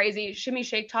tops and crazy shimmy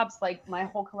shake tops. Like my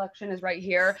whole collection is right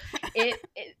here.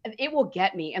 It will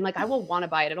get me. And like, I will want to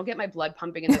buy it. It'll get my blood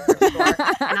pumping in the thrift store.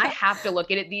 And I have to look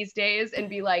at it these days and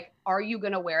be like, are you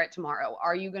going to wear it tomorrow?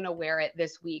 Are you going to wear it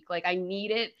this week? Like I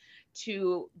need it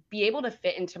to be able to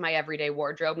fit into my everyday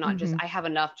wardrobe, not just I have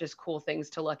enough just cool things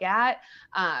to look at,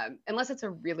 unless it's a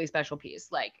really special piece,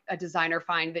 like a designer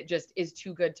find that just is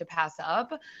too good to pass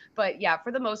up. But yeah,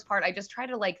 for the most part, I just try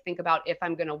to like think about if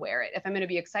I'm going to wear it, if I'm going to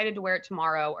be excited to wear it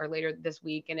tomorrow or later this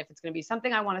week, and if it's going to be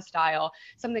something I want to style,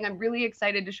 something I'm really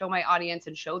excited to show my audience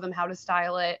and show them how to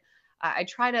style it. I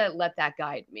try to let that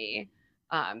guide me.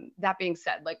 That being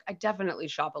said, like I definitely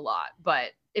shop a lot,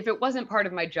 but if it wasn't part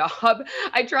of my job,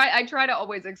 I try to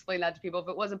always explain that to people. If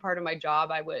it wasn't part of my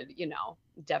job, I would,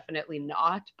 definitely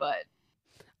not. But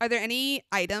Are there any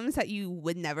items that you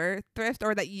would never thrift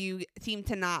or that you seem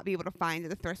to not be able to find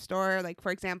at the thrift store? Like,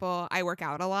 for example, I work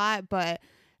out a lot, but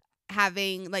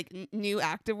having like new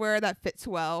activewear that fits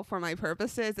well for my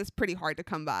purposes is pretty hard to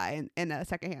come by in a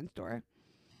secondhand store.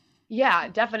 Yeah,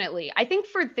 definitely. I think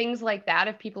for things like that,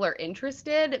 if people are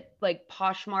interested, like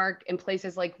Poshmark and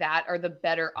places like that are the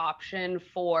better option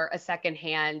for a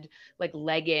secondhand like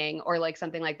legging or like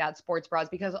something like that, sports bras,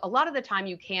 because a lot of the time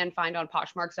you can find on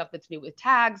Poshmark stuff that's new with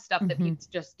tags, stuff that Mhm.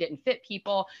 just didn't fit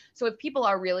people. So if people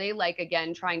are really like,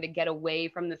 again, trying to get away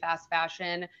from the fast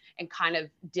fashion and kind of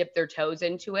dip their toes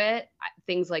into it,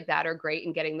 things like that are great.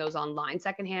 And getting those online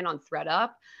secondhand on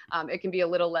ThredUp, it can be a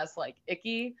little less like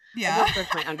icky. I will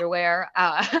thrift my underwear.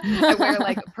 I wear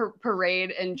like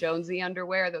Parade and Jonesy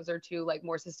underwear. Those are two like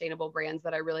more sustainable brands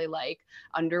that I really like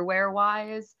underwear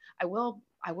wise. I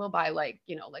will buy like,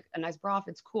 you know, like a nice bra if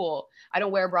it's cool. I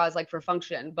don't wear bras like for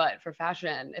function, but for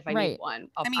fashion, if I need Right. one,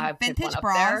 I mean, I'll pick one vintage up there.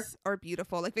 bras are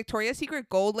beautiful. Like Victoria's Secret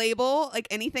gold label, like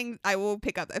anything I will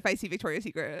pick up if I see Victoria's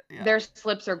Secret. Yeah. Their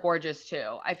slips are gorgeous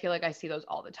too. I feel like I see those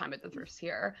all the time at the thrifts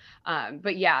here.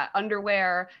 But yeah,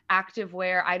 underwear,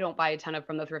 activewear, I don't buy a ton of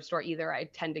from the thrift store either. I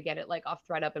tend to get it like off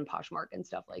ThredUp and Poshmark and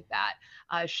stuff like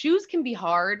that. Shoes can be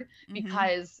hard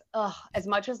because as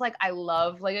much as like I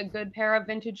love like a good pair of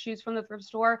vintage shoes from the thrift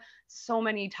store, so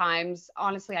many times,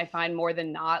 honestly, I find more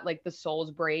than not like the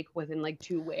soles break within like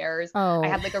 2 wears. Oh. I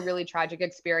had like a really tragic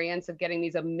experience of getting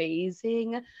these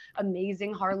amazing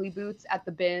Harley boots at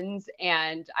the bins,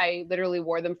 and I literally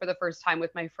wore them for the first time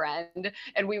with my friend,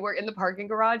 and we were in the parking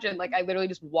garage, and like I literally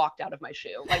just walked out of my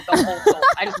shoe, like the whole sole.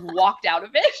 I just walked out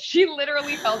of it. She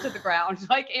literally fell to the ground.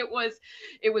 Like it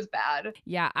was bad.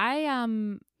 Yeah,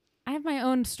 I have my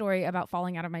own story about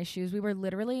falling out of my shoes. We were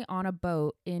literally on a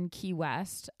boat in Key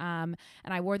West, and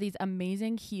I wore these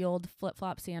amazing heeled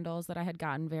flip-flop sandals that I had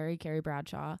gotten, very Carrie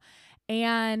Bradshaw,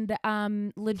 and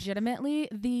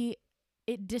legitimately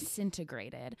it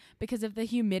disintegrated because of the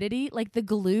humidity. Like the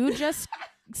glue just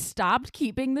stopped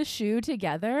keeping the shoe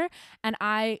together, and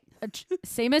I,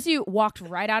 same as you, walked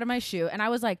right out of my shoe, and I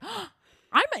was like,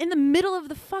 I'm in the middle of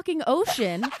the fucking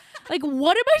ocean. Like,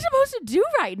 what am I supposed to do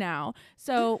right now?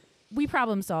 So we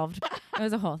problem solved. It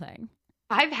was a whole thing.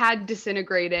 I've had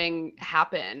disintegrating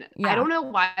happen. Yeah. I don't know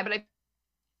why, but I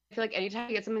feel like anytime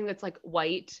I get something that's like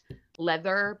white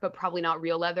leather, but probably not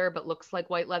real leather, but looks like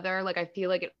white leather, like I feel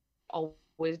like it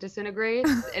always disintegrates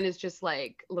and it's just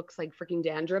like looks like freaking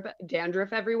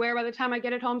dandruff everywhere by the time I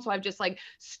get it home. So I've just like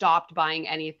stopped buying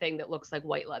anything that looks like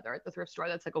white leather at the thrift store.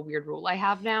 That's like a weird rule I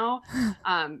have now.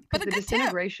 But the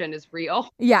disintegration is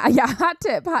real. Yeah. Hot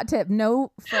tip.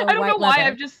 No faux I don't know why leather.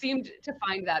 I've just seemed to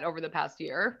find that over the past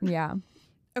year. Yeah.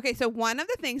 Okay, so one of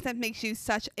the things that makes you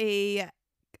such a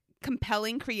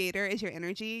compelling creator is your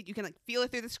energy. You can like feel it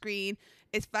through the screen.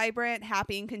 It's vibrant,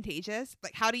 happy, and contagious.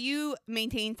 Like, how do you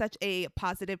maintain such a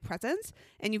positive presence?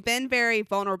 And you've been very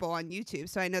vulnerable on YouTube,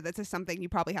 so I know this is something you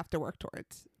probably have to work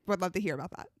towards. Would love to hear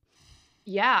about that.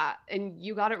 Yeah, and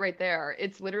you got it right there.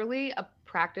 It's literally a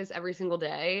practice every single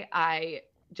day. I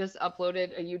just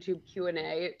uploaded a YouTube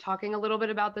Q&A talking a little bit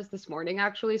about this morning,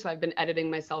 actually. So I've been editing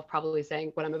myself, probably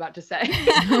saying what I'm about to say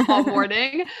all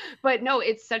morning. But no,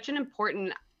 it's such an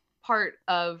important part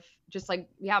of just like,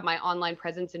 yeah, my online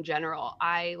presence in general.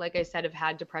 Like I said, have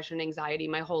had depression, anxiety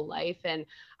my whole life. And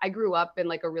I grew up in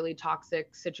like a really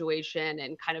toxic situation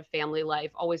and kind of family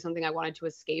life, always something I wanted to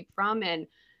escape from. And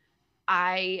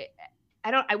I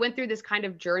went through this kind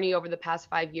of journey over the past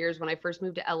 5 years. When I first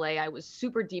moved to LA, I was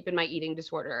super deep in my eating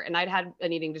disorder, and I'd had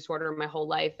an eating disorder my whole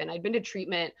life. And I'd been to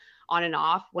treatment on and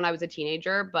off when I was a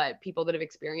teenager, but people that have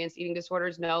experienced eating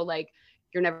disorders know like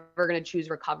you're never going to choose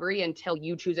recovery until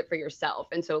you choose it for yourself.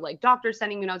 And so like doctors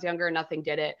sending me when I was younger, nothing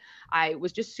did it. I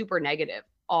was just super negative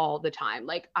all the time.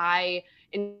 Like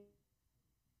until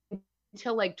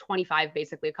like 25,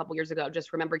 basically a couple years ago,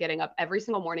 just remember getting up every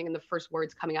single morning and the first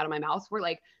words coming out of my mouth were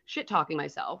like shit talking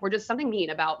myself, or just something mean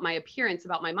about my appearance,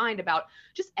 about my mind, about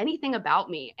just anything about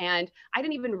me. And I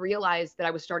didn't even realize that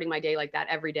I was starting my day like that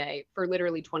every day for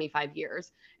literally 25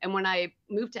 years. And when I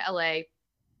moved to LA,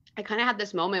 I kind of had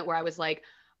this moment where I was like,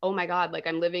 oh my God, like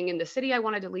I'm living in the city I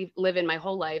wanted to live in my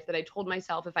whole life, that I told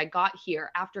myself if I got here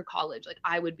after college, like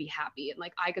I would be happy and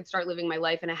like I could start living my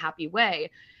life in a happy way.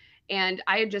 And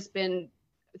I had just been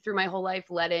through my whole life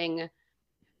letting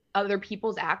other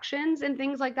people's actions and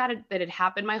things like that had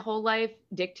happened my whole life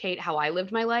dictate how I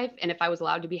lived my life and if I was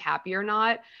allowed to be happy or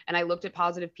not. And I looked at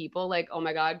positive people like, oh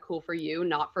my God, cool for you,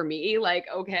 not for me. Like,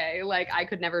 okay, like I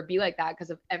could never be like that because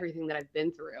of everything that I've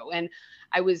been through. And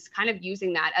I was kind of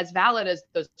using that, as valid as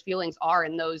those feelings are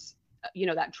and those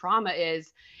that trauma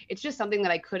is, it's just something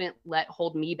that I couldn't let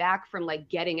hold me back from like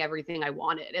getting everything I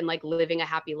wanted and like living a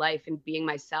happy life and being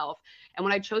myself. And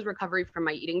when I chose recovery from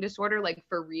my eating disorder, like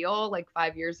for real, like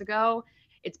 5 years ago,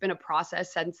 it's been a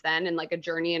process since then, and like a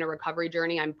journey and a recovery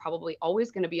journey I'm probably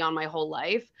always going to be on my whole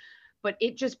life. But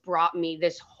it just brought me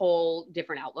this whole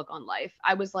different outlook on life.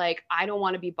 I was like, I don't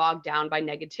want to be bogged down by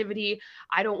negativity.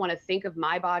 I don't want to think of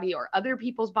my body or other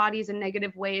people's bodies in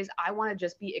negative ways. I want to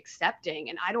just be accepting,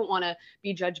 and I don't want to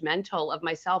be judgmental of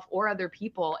myself or other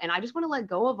people. And I just want to let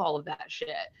go of all of that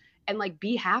shit and like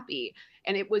be happy.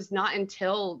 And it was not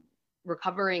until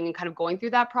recovering and kind of going through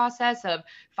that process of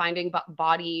finding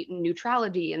body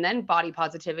neutrality and then body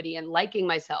positivity and liking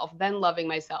myself, then loving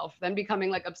myself, then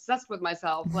becoming like obsessed with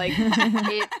myself. Like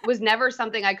it was never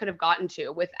something I could have gotten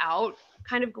to without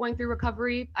kind of going through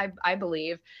recovery, I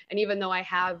believe. And even though I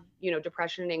have,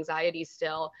 depression and anxiety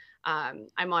still,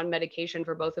 I'm on medication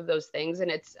for both of those things, and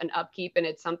it's an upkeep, and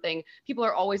it's something people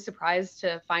are always surprised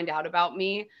to find out about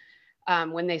me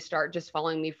when they start just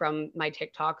following me from my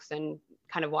TikToks and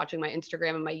kind of watching my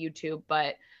Instagram and my YouTube.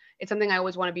 But it's something I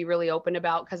always want to be really open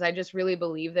about, because I just really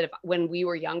believe that when we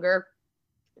were younger,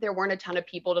 there weren't a ton of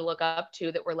people to look up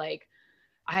to that were like,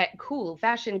 cool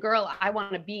fashion girl, I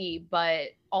want to be,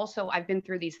 but also I've been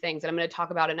through these things and I'm going to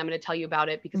talk about it and I'm going to tell you about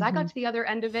it because I got to the other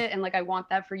end of it, and like I want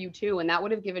that for you too. And that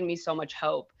would have given me so much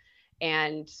hope.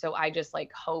 And so I just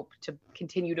like hope to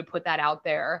continue to put that out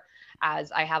there as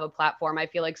I have a platform. I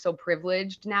feel like so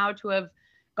privileged now to have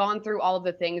gone through all of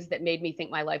the things that made me think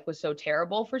my life was so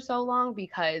terrible for so long,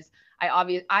 because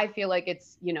I feel like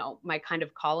it's, my kind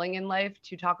of calling in life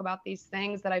to talk about these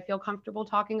things that I feel comfortable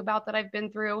talking about that I've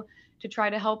been through, to try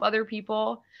to help other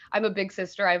people. I'm a big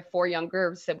sister. I have 4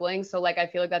 younger siblings. So like, I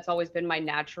feel like that's always been my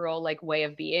natural like way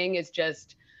of being, is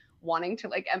just wanting to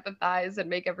like empathize and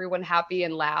make everyone happy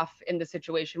and laugh in the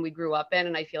situation we grew up in.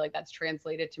 And I feel like that's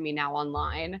translated to me now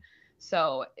online.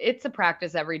 So it's a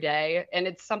practice every day, and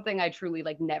it's something I truly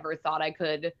like never thought I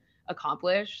could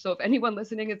accomplish. So if anyone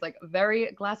listening is like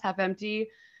very glass half empty,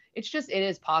 it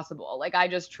is possible. Like I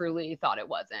just truly thought it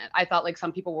wasn't. I thought like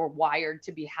some people were wired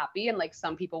to be happy, and like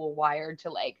some people were wired to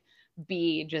like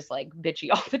be just like bitchy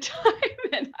all the time.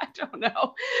 And I don't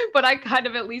know, but I kind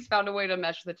of at least found a way to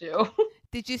mesh the two.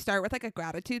 Did you start with like a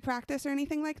gratitude practice or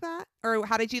anything like that? Or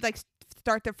how did you like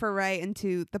start the foray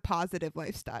into the positive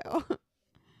lifestyle?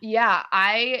 Yeah,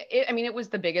 it was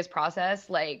the biggest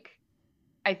process. Like,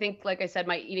 I think, like I said,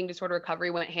 my eating disorder recovery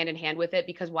went hand in hand with it,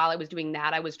 because while I was doing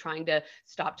that, I was trying to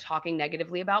stop talking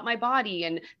negatively about my body.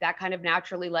 And that kind of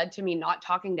naturally led to me not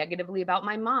talking negatively about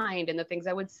my mind and the things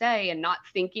I would say, and not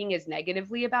thinking as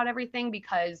negatively about everything,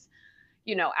 because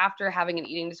after having an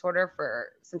eating disorder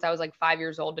since I was like 5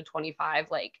 years old to 25,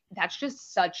 like that's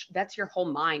your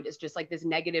whole mind is just like this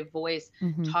negative voice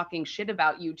talking shit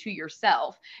about you to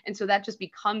yourself. And so that just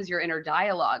becomes your inner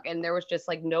dialogue. And there was just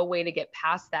like no way to get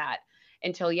past that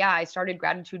until, I started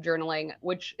gratitude journaling,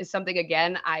 which is something,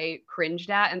 again, I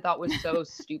cringed at and thought was so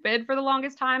stupid for the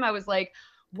longest time. I was like,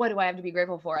 what do I have to be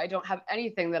grateful for? I don't have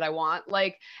anything that I want.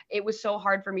 Like, it was so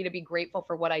hard for me to be grateful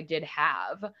for what I did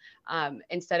have,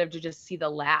 instead of to just see the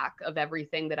lack of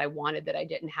everything that I wanted that I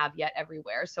didn't have yet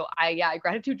everywhere. So I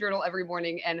gratitude journal every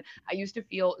morning. And I used to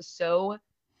feel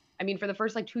for the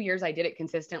first like 2 years I did it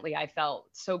consistently, I felt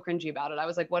so cringy about it. I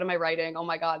was like, what am I writing? Oh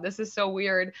my God, this is so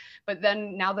weird. But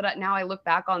then now I look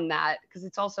back on that, because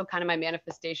it's also kind of my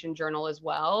manifestation journal as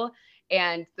well.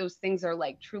 And those things are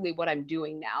like truly what I'm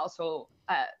doing now. So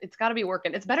it's got to be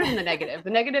working. It's better than the negative. The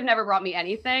negative never brought me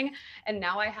anything. And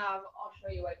now I'll show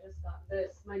you, I just got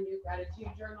my new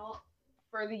gratitude journal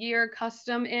for the year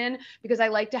custom in, because I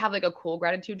like to have like a cool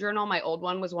gratitude journal. My old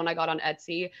one was one I got on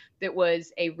Etsy that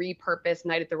was a repurposed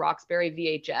Night at the Roxbury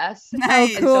VHS.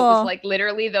 Nice. And so it was like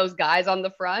literally those guys on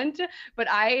the front. But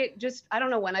I don't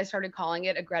know when I started calling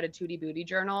it a gratitude booty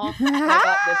journal. And I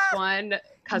got this one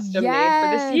custom made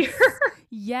for this year.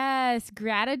 Yes,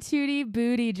 gratitude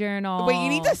booty journal. Wait, you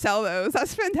need to sell those.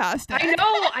 That's fantastic.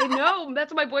 I know.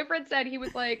 That's what my boyfriend said. He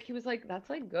was like, that's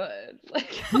like good.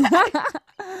 Like,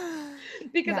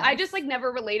 because I just like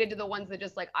never related to the ones that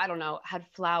just like, I don't know, had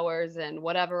flowers and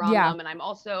whatever on them. And I'm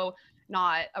also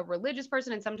not a religious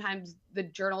person. And sometimes the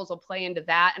journals will play into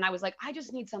that. And I was like, I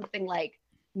just need something like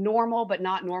normal, but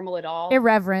not normal at all.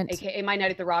 Irreverent. AKA my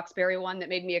Night at the Roxbury one that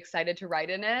made me excited to write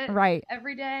in it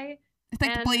every day. It's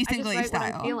like the Blazed and Glazed style.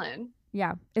 What I'm feeling.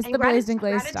 Yeah, it's the Blazed and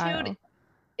Glazed style.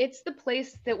 It's the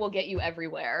place that will get you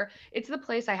everywhere. It's the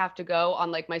place I have to go on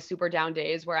like my super down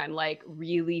days where I'm like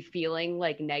really feeling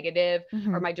like negative,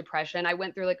 or my depression. I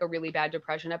went through like a really bad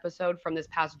depression episode from this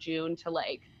past June to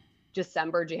like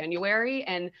December, January.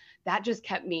 And that just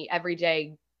kept me every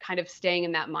day kind of staying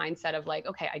in that mindset of like,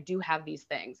 okay, I do have these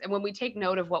things. And when we take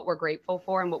note of what we're grateful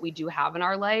for and what we do have in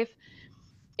our life,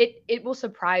 it will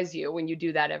surprise you when you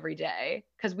do that every day.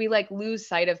 Because we like lose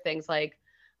sight of things like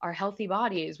our healthy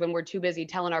bodies when we're too busy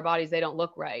telling our bodies they don't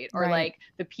look right, or like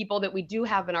the people that we do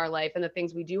have in our life and the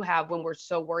things we do have when we're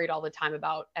so worried all the time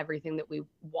about everything that we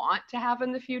want to have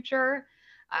in the future.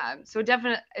 So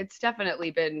it's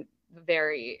definitely been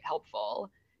very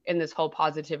helpful in this whole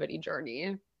positivity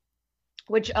journey.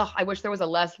 Which I wish there was a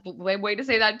less way to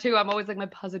say that too. I'm always like, my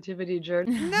positivity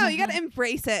journey. No, you got to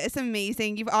embrace it. It's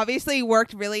amazing. You've obviously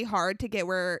worked really hard to get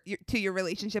to your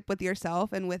relationship with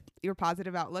yourself and with your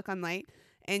positive outlook on life.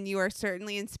 And you are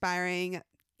certainly inspiring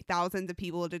thousands of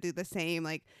people to do the same.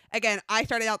 Like, again, I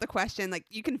started out the question, like,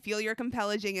 you can feel your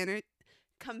compelling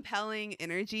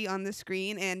energy on the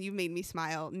screen, and you've made me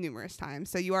smile numerous times.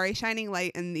 So you are a shining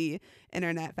light in the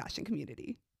internet fashion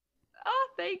community. Oh,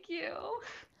 thank you.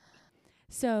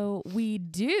 So we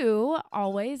do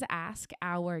always ask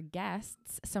our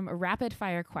guests some rapid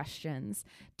fire questions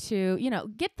to,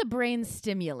 get the brain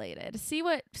stimulated. See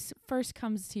what first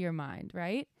comes to your mind,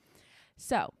 right?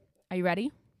 So, are you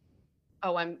ready?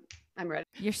 Oh, I'm ready.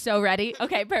 You're so ready?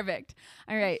 Okay, perfect.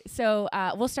 All right. So,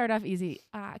 we'll start off easy.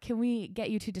 Can we get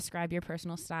you to describe your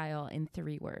personal style in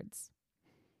 3 words?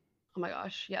 Oh my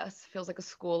gosh, yes. Feels like a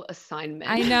school assignment.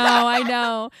 I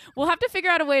know. We'll have to figure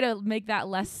out a way to make that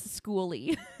less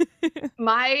schooly.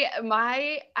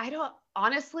 I don't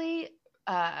honestly,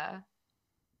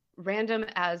 random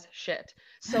as shit.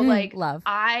 So like love.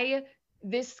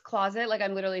 This closet, like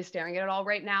I'm literally staring at it all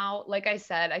right now. Like I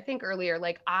said, I think earlier,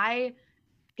 like I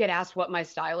get asked what my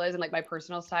style is and like my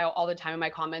personal style all the time in my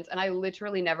comments. And I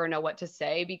literally never know what to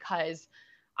say because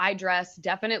I dress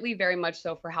definitely very much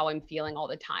so for how I'm feeling all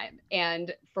the time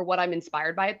and for what I'm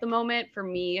inspired by at the moment. For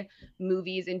me,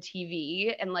 movies and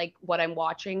TV and like what I'm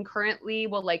watching currently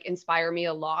will like inspire me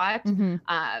a lot.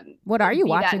 Mm-hmm. What are you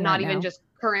watching? Not right even now? Just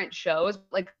current shows,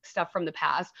 like stuff from the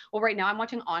past. Well, right now I'm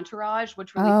watching Entourage,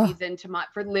 which really feeds into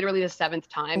for literally the 7th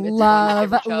time. It's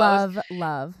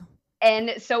Love.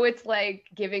 And so it's like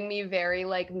giving me very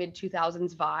like mid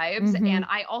 2000s vibes. Mm-hmm. And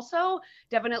I also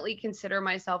definitely consider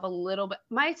myself a little bit,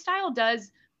 my style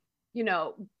does,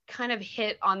 kind of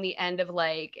hit on the end of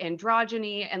like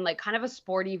androgyny and like kind of a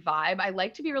sporty vibe. I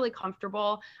like to be really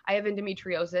comfortable. I have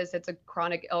endometriosis. It's a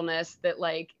chronic illness that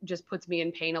like just puts me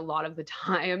in pain a lot of the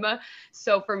time.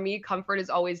 So for me, comfort is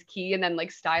always key. And then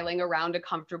like styling around a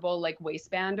comfortable like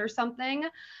waistband or something.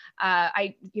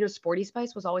 Sporty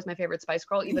Spice was always my favorite Spice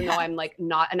Girl, even though I'm like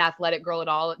not an athletic girl at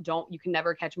all. You can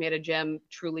never catch me at a gym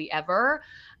truly ever.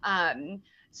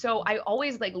 So I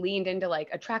always like leaned into like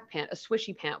a track pant, a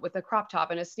swishy pant with a crop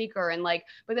top and a sneaker. And like,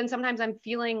 but then sometimes I'm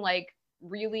feeling like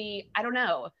really, I don't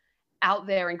know, out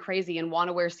there and crazy and want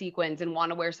to wear sequins and want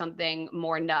to wear something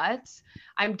more nuts.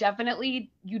 You definitely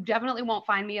won't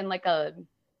find me in like a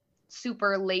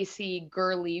super lacy,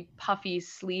 girly, puffy,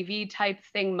 sleevey type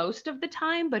thing most of the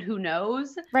time, but who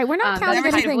knows? Right. We're not counting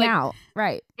anything out.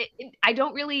 Right. I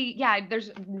don't really,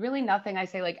 there's really nothing I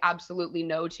say like absolutely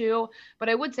no to, but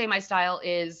I would say my style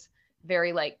is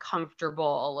very like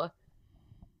comfortable,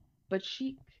 but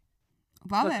chic.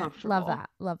 Love it.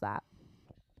 Love that.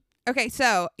 Okay.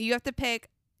 So you have to pick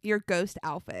your ghost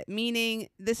outfit, meaning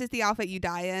this is the outfit you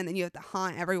die in and you have to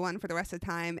haunt everyone for the rest of the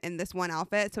time in this one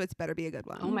outfit, so it's better be a good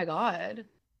one. Oh my god.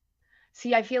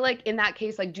 See, I feel like in that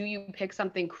case, like, do you pick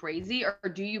something crazy or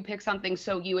do you pick something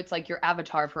so it's like your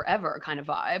avatar forever kind of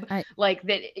vibe, like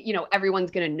that,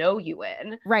 everyone's gonna know you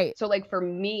in. Right. So like for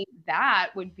me, that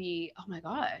would be, oh my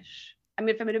gosh. I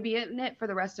mean, if I'm gonna be in it for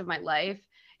the rest of my life,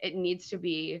 it needs to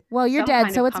be. Well, you're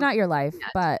dead, so it's not your life,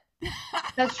 but.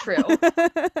 That's true.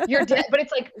 You're dead, but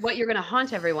it's like what you're going to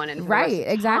haunt everyone in. Right,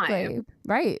 exactly.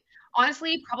 Right.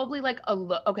 Honestly, probably like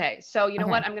okay. So you know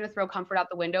what? I'm going to throw comfort out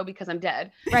the window because I'm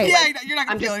dead. Right. Yeah, you're not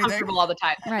going to feel anything. I'm just comfortable all the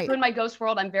time. Right. So in my ghost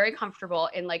world, I'm very comfortable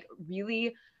in like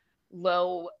really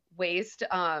low waist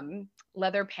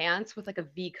leather pants with like a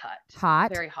V cut.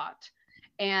 Hot. Very hot.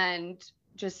 And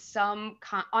just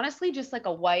honestly, just like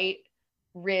a white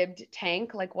ribbed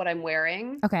tank, like what I'm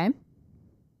wearing. Okay.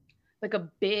 Like a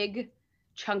big,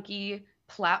 chunky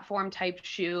platform type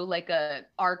shoe, like a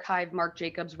archive Marc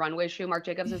Jacobs runway shoe. Marc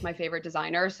Jacobs is my favorite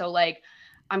designer. So like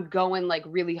I'm going like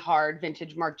really hard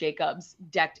vintage Marc Jacobs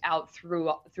decked out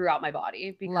throughout my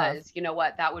body because you know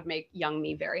what? That would make young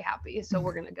me very happy. So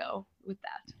we're going to go with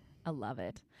that. I love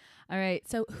it. All right.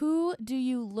 So who do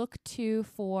you look to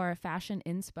for fashion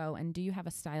inspo, and do you have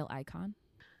a style icon?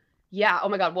 Yeah. Oh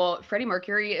my God. Well, Freddie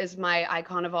Mercury is my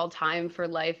icon of all time for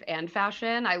life and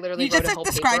fashion. I literally wrote a whole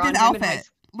paper on his outfit.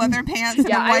 Leather pants.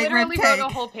 Yeah, I literally wrote a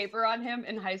whole paper on him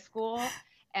in high school.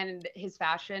 and his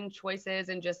fashion choices,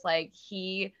 and just like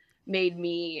he made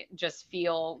me just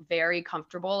feel very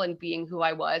comfortable in being who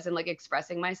I was and like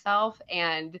expressing myself.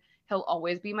 And he'll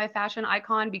always be my fashion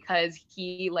icon because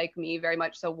he, like me, very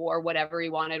much so wore whatever he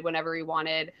wanted, whenever he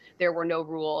wanted. There were no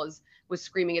rules, was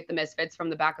screaming at the misfits from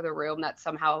the back of the room. That's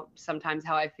somehow sometimes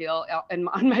how I feel on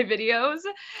my videos.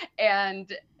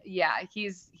 And yeah,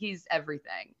 he's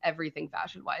everything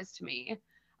fashion wise to me.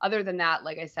 Other than that,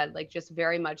 like I said, like just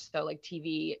very much so like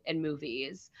TV and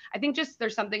movies. I think just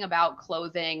there's something about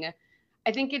clothing.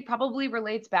 I think it probably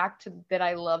relates back to that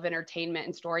I love entertainment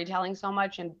and storytelling so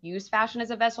much and use fashion as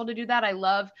a vessel to do that. I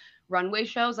love runway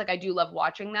shows. Like I do love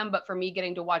watching them, but for me,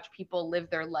 getting to watch people live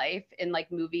their life in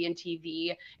like movie and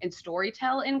TV and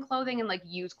storytell in clothing and like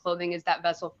use clothing as that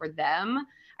vessel for them,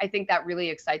 I think that really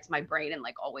excites my brain and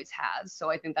like always has. So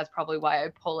I think that's probably why I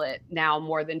pull it now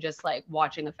more than just like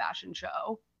watching a fashion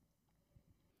show.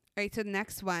 All right, so the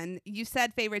next one. You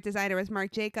said favorite designer was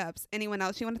Marc Jacobs. Anyone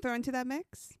else you want to throw into that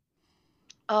mix?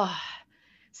 Oh,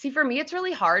 see, for me, it's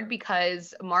really hard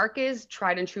because Marc is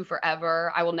tried and true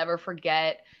forever. I will never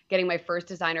forget getting my first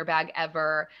designer bag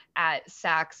ever at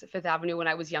Saks Fifth Avenue when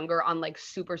I was younger on like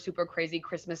super, super crazy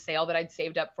Christmas sale that I'd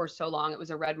saved up for so long. It was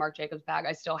a red Marc Jacobs bag.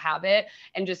 I still have it,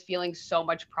 and just feeling so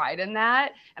much pride in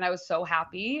that. And I was so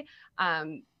happy.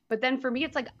 But then for me,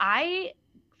 it's like I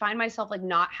find myself like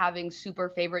not having super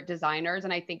favorite designers.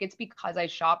 And I think it's because I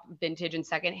shop vintage and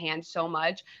secondhand so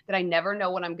much that I never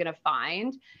know what I'm going to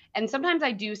find. And sometimes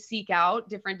I do seek out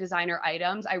different designer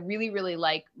items. I really, really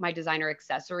like my designer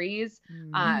accessories.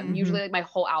 Usually like my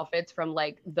whole outfits from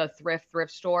like the thrift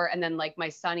store. And then like my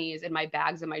sunnies and my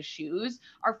bags and my shoes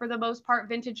are for the most part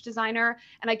vintage designer.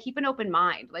 And I keep an open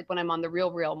mind, like when I'm on the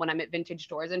real, when I'm at vintage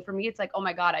stores. And for me, it's like, oh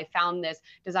my God, I found this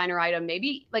designer item.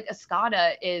 Maybe like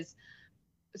Escada is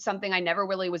something I never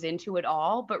really was into at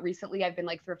all, but recently I've been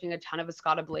like thrifting a ton of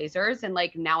Escada blazers, and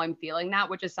like now I'm feeling that,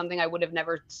 which is something I would have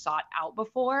never sought out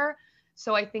before.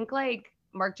 So I think like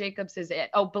Marc Jacobs is it.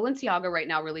 Oh, Balenciaga right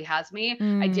now really has me.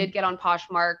 I did get on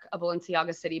Poshmark a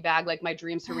Balenciaga city bag, like my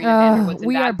dream Serena van der Woodsen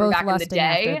we bag are from both back in the lusting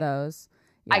day. after those.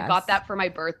 Yes. I got that for my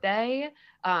birthday.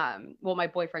 Well, my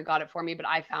boyfriend got it for me, but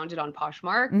I found it on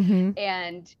Poshmark,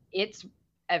 and it's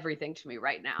everything to me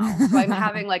right now. So I'm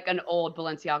having like an old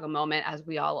Balenciaga moment, as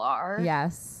we all are.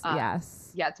 Yes.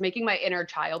 Yes. Yeah, it's making my inner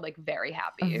child like very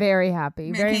happy. Very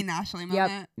happy. Mary Kate and Ashley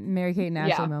moment. Yep. Mary Kate and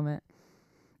Ashley moment.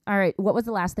 All right. What was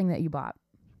the last thing that you bought?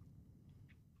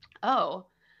 Oh,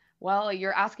 well,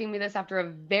 you're asking me this after a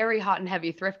very hot and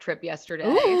heavy thrift trip yesterday.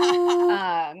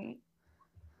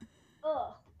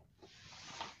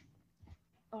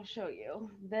 I'll show you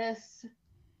this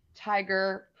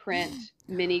tiger print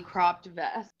mini cropped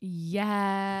vest.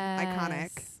 Yes.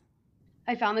 Iconic.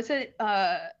 I found this at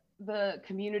the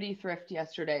community thrift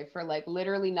yesterday for like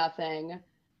literally nothing.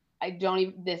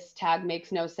 This tag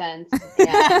makes no sense. And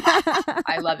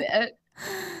I love it.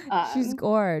 She's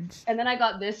gorge. And then I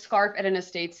got this scarf at an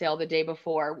estate sale the day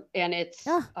before, and it's,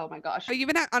 oh my gosh. Oh, you've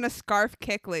been on a scarf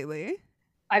kick lately?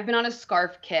 I've been on a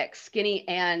scarf kick, skinny,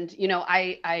 and,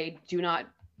 I do not,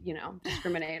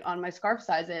 discriminate on my scarf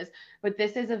sizes, but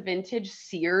this is a vintage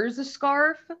Sears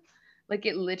scarf. Like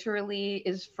it literally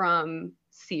is from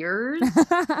Sears.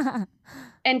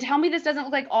 And tell me this doesn't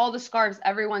look like all the scarves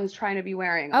everyone's trying to be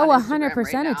wearing. Oh,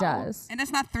 100% it does. And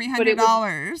it's not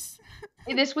 $300.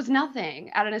 This was nothing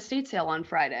at an estate sale on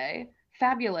Friday.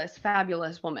 Fabulous,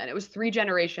 fabulous woman. It was 3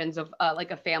 generations of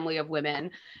like a family of women,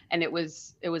 and it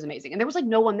was amazing. And there was like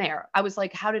no one there. I was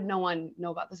like, how did no one know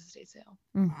about this estate sale?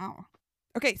 Wow.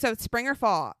 Okay, so spring or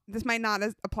fall. This might not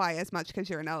apply as much because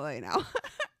you're in LA now.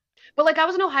 But like I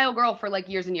was an Ohio girl for like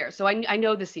years and years, so I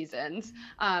know the seasons.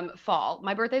 Fall.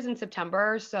 My birthday's in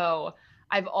September, so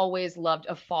I've always loved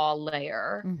a fall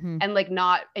layer, and like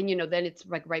then it's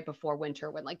like right before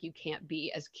winter when like you can't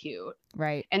be as cute.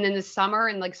 Right. And then the summer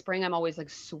and like spring, I'm always like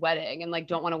sweating and like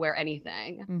don't want to wear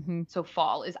anything. So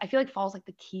I feel like fall is like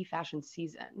the key fashion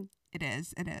season. It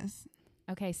is. It is.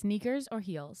 Okay. Sneakers or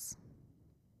heels?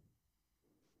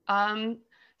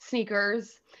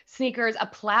 Sneakers, a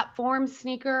platform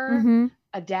sneaker,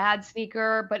 a dad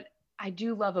sneaker, but I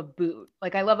do love a boot.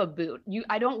 Like I love a boot.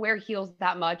 I don't wear heels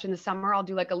that much in the summer. I'll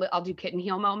do I'll do kitten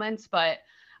heel moments, but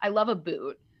I love a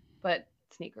boot, but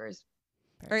sneakers.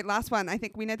 All right. Last one. I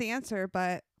think we know the answer,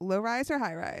 but low rise or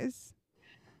high rise?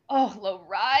 Oh, low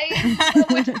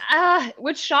rise,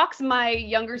 which shocks my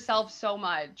younger self so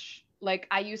much. Like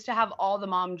I used to have all the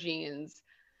mom jeans,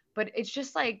 but it's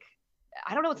just like,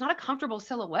 I don't know. It's not a comfortable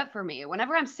silhouette for me.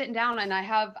 Whenever I'm sitting down and I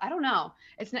don't know.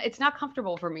 It's not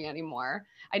comfortable for me anymore.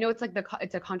 I know it's like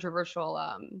it's a controversial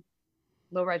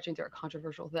low-rise jeans are a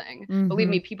controversial thing. Mhm. Believe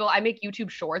me, I make YouTube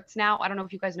shorts now. I don't know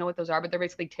if you guys know what those are, but they're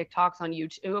basically TikToks on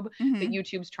YouTube that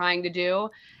YouTube's trying to do.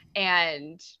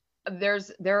 And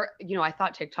I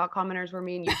thought TikTok commenters were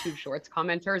mean. YouTube shorts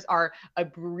commenters are a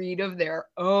breed of their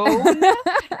own.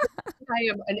 I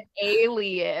am an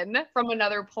alien from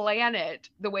another planet,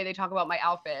 the way they talk about my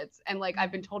outfits. And like,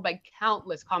 I've been told by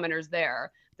countless commenters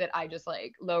there that I just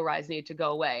like low rise need to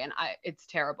go away. And it's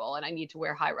terrible. And I need to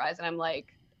wear high rise. And I'm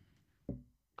like,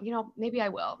 maybe I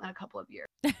will in a couple of years.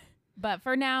 But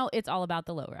for now, it's all about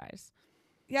the low rise.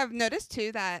 Yeah, I've noticed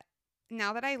too that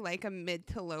now that I like a mid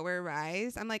to lower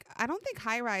rise, I'm like, I don't think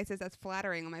high rise is as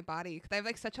flattering on my body because I have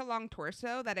like such a long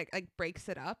torso that it like breaks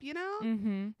it up,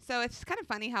 Mm-hmm. So it's kind of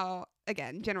funny how,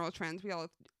 again, general trends, we all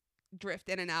drift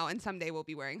in and out, and someday we'll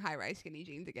be wearing high rise skinny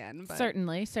jeans again. But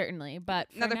Certainly. But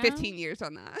another now, 15 years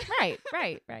on that.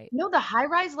 Right. No, the high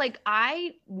rise, like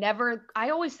I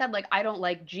always said like I don't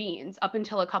like jeans up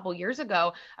until a couple years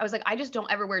ago. I was like, I just don't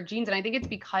ever wear jeans. And I think it's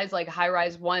because like high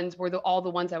rise ones were all the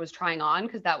ones I was trying on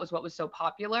because that was what was so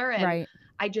popular. And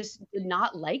I just did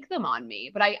not like them on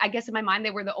me. But I guess in my mind,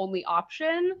 they were the only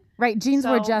option. Right. Jeans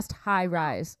were just high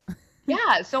rise.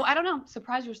 Yeah. So I don't know.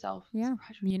 Surprise yourself. Yeah.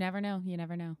 You never know.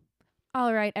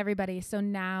 All right, everybody. So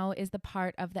now is the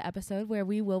part of the episode where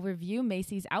we will review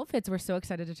Macy's outfits. We're so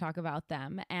excited to talk about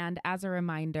them. And as a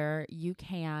reminder, you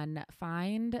can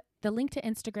find the link to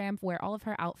Instagram where all of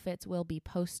her outfits will be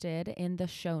posted in the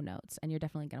show notes. And you're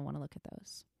definitely going to want to look at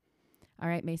those. All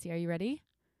right, Macy, are you ready?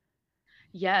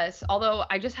 Yes. Although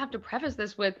I just have to preface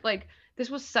this with like, this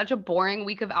was such a boring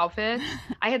week of outfits.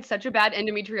 I had such a bad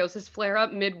endometriosis flare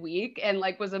up midweek and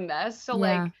like was a mess. So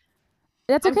like,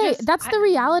 that's okay. That's the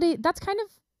reality. That's kind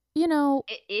of,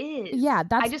 it is. Yeah,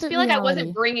 that's I just the feel like reality. I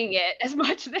wasn't bringing it as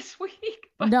much this week.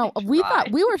 But no, we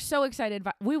were so excited.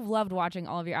 We loved watching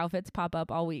all of your outfits pop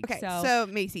up all week. Okay, so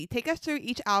Macy, take us through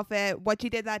each outfit, what you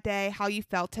did that day, how you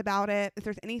felt about it, if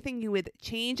there's anything you would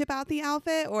change about the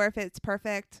outfit, or if it's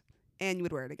perfect and you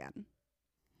would wear it again.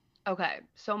 Okay,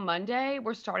 so Monday,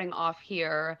 we're starting off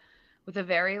here with a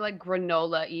very like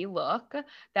granola-y look.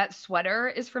 That sweater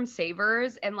is from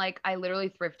Savers, and like I literally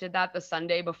thrifted that the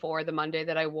Sunday before the Monday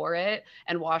that I wore it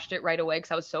and washed it right away because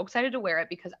I was so excited to wear it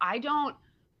because I don't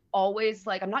always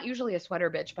I'm not usually a sweater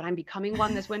bitch, but I'm becoming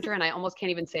one this winter, and I almost can't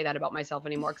even say that about myself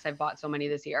anymore because I've bought so many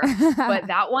this year. But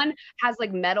that one has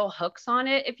like metal hooks on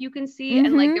it, if you can see,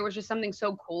 and like there was just something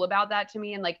so cool about that to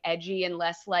me, and like edgy and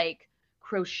less like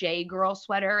crochet girl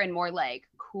sweater and more like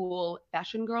cool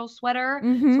fashion girl sweater. So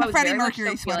I was Freddie very Mercury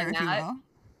much so sweater, feeling if you that. will.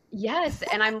 Yes,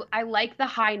 and I like the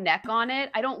high neck on it.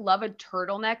 I don't love a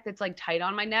turtleneck that's like tight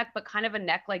on my neck, but kind of a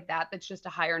neck like that's just a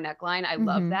higher neckline. I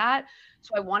love that.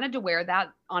 So I wanted to wear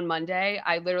that on Monday.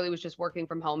 I literally was just working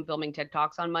from home filming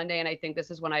TikToks on Monday, and I think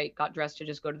this is when I got dressed to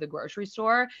just go to the grocery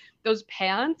store. Those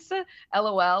pants,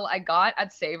 LOL, I got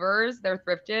at Savers. They're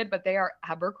thrifted, but they are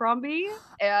Abercrombie,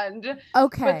 and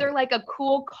but they're like a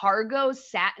cool cargo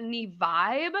satiny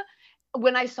vibe.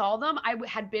 When I saw them, I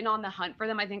had been on the hunt for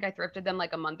them. I think I thrifted them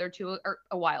like a month or two, or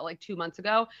a while, like 2 months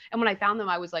ago. And when I found them,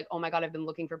 I was like, oh my God, I've been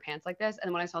looking for pants like this.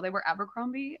 And when I saw they were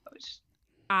Abercrombie,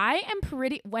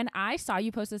 when I saw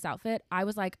you post this outfit, I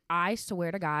was like, I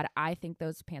swear to God, I think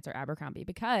those pants are Abercrombie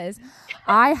because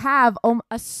I have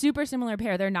a super similar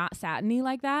pair. They're not satiny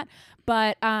like that,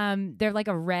 but they're like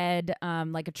a red,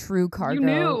 like a true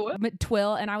cargo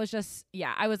twill. And I was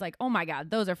like, oh my God,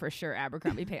 those are for sure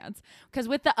Abercrombie pants. Because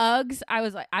with the Uggs, I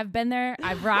was like, I've been there,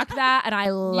 I've rocked that, and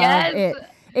I love it.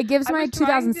 It gives my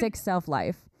 2006 self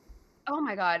life. Oh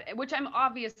my God, which I'm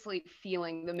obviously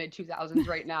feeling the mid 2000s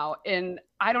right now. And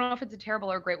I don't know if it's a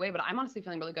terrible or a great way, but I'm honestly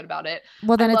feeling really good about it.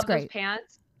 Well, then I it's love great. Those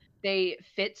pants. They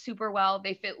fit super well.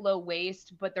 They fit low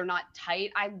waist, but they're not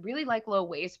tight. I really like low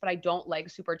waist, but I don't like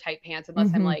super tight pants unless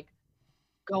I'm like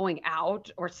going out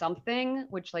or something,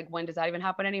 which like when does that even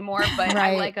happen anymore? But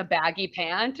I like a baggy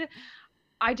pant.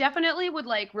 I definitely would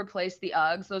like replace the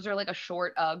Uggs. Those are like a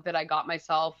short Ugg that I got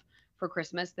myself for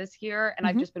Christmas this year, and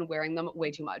I've just been wearing them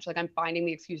way too much. Like I'm finding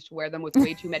the excuse to wear them with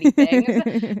way too many things.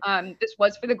 This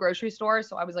was for the grocery store,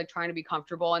 so I was like trying to be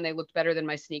comfortable, and they looked better than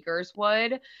my sneakers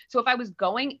would. So if I was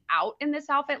going out in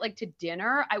this outfit, like to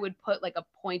dinner, I would put like a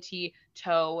pointy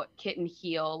toe kitten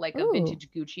heel, like a vintage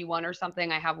Gucci one or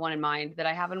something. I have one in mind that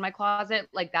I have in my closet.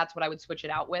 Like that's what I would switch it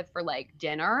out with for like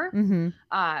dinner.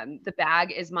 The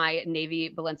bag is my navy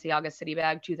Balenciaga City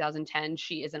bag 2010.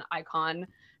 She is an icon.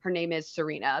 Her name is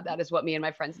Serena. That is what me and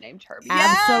my friends named her.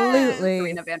 Absolutely.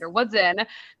 Serena Vanderwoodsen.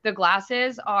 The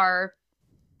glasses are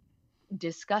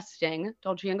disgusting,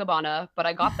 Dolce & Gabbana, but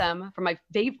I got them from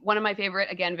one of my favorite,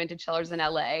 again, vintage sellers in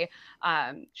LA.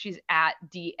 She's at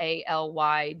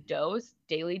DALY Dose,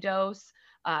 Daily Dose.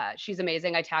 She's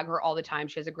amazing. I tag her all the time.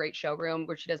 She has a great showroom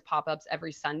where she does pop-ups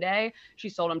every Sunday. She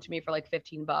sold them to me for like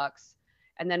 $15.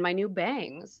 And then my new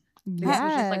bangs. This was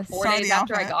just like 4 Saw days the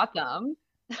after I outfit. got them.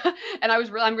 And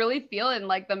I'm really feeling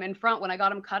like them in front. When I got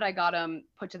them cut, I got them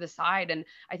put to the side. And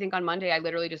I think on Monday, I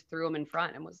literally just threw them in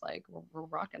front and was like, we're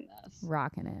rocking this.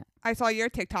 Rocking it. I saw your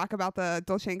TikTok about the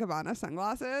Dolce & Gabbana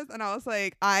sunglasses, and I was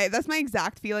like, that's my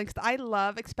exact feeling, because I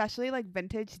love especially like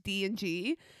vintage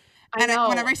D&G. I know.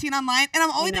 Whenever I see it online, and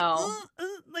I'm always know.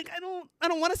 like, I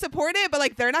don't want to support it, but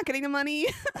like they're not getting the money.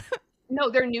 No,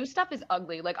 their new stuff is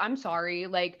ugly. Like, I'm sorry.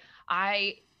 Like,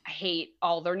 I hate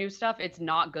all their new stuff. It's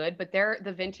not good, but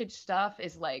the vintage stuff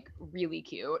is like really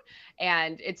cute,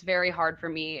 and it's very hard for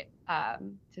me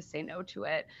to say no to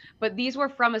it. But these were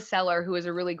from a seller who is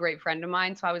a really great friend of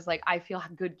mine, so I was like, I feel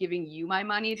good giving you my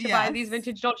money to buy these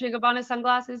vintage Dolce & Gabbana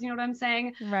sunglasses. You know what I'm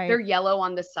saying? Right. They're yellow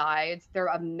on the sides. They're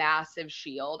a massive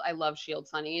shield. I love shield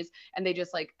sunnies, and they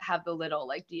just like have the little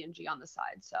like D&G on the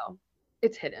side, so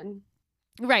it's hidden.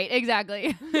 Right,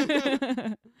 exactly.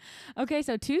 Okay,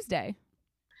 so Tuesday.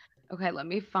 Okay, let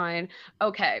me find.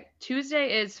 Okay,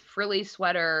 Tuesday is frilly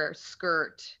sweater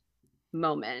skirt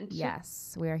moment.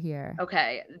 Yes, we're here.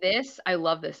 Okay, I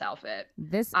love this outfit.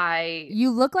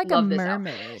 You look like a love this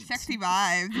mermaid. Sexy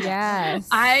vibes. Yes.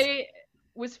 I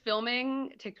was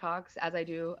filming TikToks as I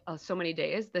do so many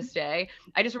days this day.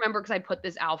 I just remember because I put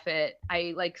this outfit,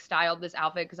 I like styled this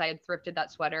outfit because I had thrifted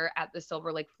that sweater at the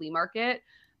Silver Lake flea market,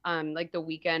 like the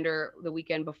weekend or the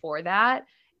weekend before that.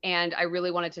 And I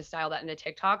really wanted to style that into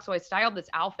TikTok. So I styled this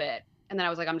outfit, and then I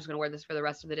was like, I'm just going to wear this for the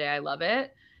rest of the day. I love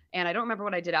it. And I don't remember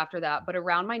what I did after that, but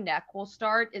around my neck will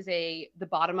start is the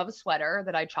bottom of a sweater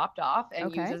that I chopped off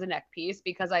and use as a neck piece,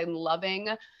 because I'm loving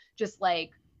just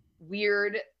like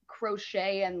weird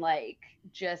crochet and like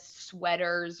just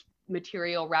sweaters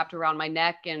material wrapped around my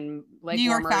neck and like New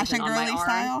York fashion girly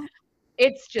style.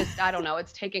 It's just, I don't know,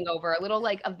 it's taking over a little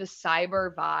like of the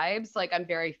cyber vibes. Like I'm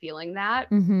very feeling that.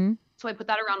 Mm-hmm. So I put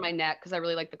that around my neck because I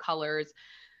really like the colors.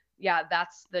 Yeah,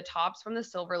 that's the tops from the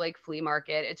Silver Lake flea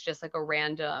market. It's just like a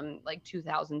random like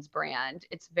 2000s brand.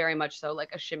 It's very much so like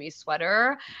a shimmy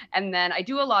sweater. And then I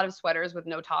do a lot of sweaters with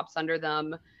no tops under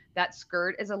them. That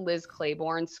skirt is a Liz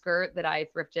Claiborne skirt that I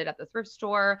thrifted at the thrift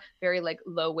store. Very like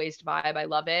low waist vibe. I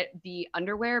love it. The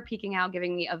underwear peeking out,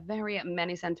 giving me a very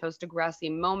Manny Santos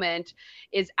Degrassi moment,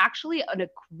 is actually a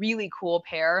really cool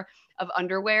pair of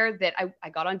underwear that I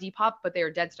got on Depop, but they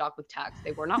are dead stock with tags.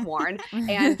 They were not worn.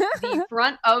 And the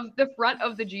front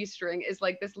of the G-string is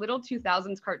like this little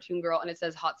 2000s cartoon girl, and it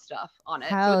says hot stuff on it.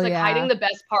 Hell so it's like yeah. hiding the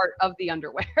best part of the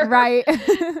underwear. Right.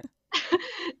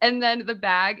 And then the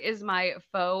bag is my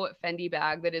faux Fendi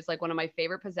bag that is like one of my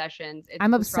favorite possessions.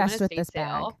 I'm obsessed with this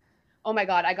bag. Oh my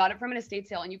God. I got it from an estate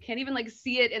sale, and you can't even like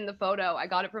see it in the photo. I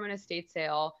got it from an estate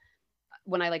sale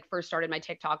when I like first started my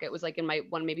TikTok. It was like in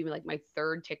maybe like my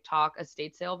third TikTok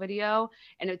estate sale video.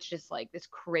 And it's just like this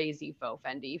crazy faux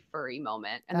Fendi furry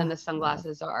moment. And then the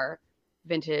sunglasses are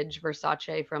vintage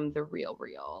Versace from the Real.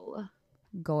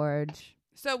 Gorge.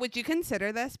 So would you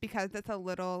consider this, because it's a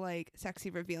little like sexy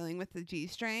revealing with the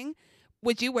G-string?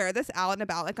 Would you wear this out and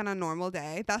about like on a normal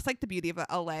day? That's like the beauty of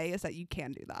LA, is that you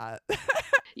can do that.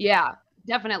 Yeah,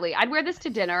 definitely. I'd wear this to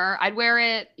dinner. I'd wear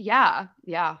it. Yeah,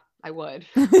 I would.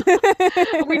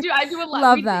 I do a lot.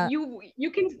 Love that.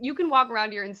 You can walk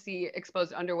around here and see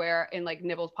exposed underwear and like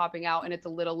nipples popping out, and it's a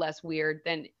little less weird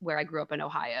than where I grew up in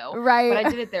Ohio. Right. But I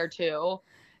did it there too.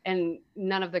 And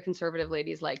none of the conservative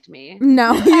ladies liked me.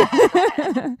 No.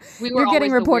 We were You're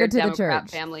getting always reported the weird to the Democrat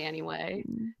church. family anyway.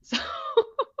 So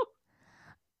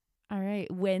All right.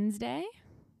 Wednesday.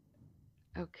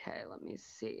 Okay, let me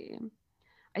see.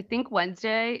 I think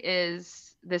Wednesday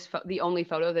is the only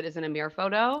photo that isn't a mirror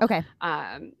photo. Okay.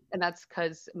 And that's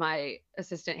because my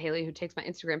assistant Haley, who takes my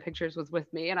Instagram pictures, was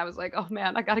with me, and I was like, oh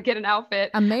man, I got to get an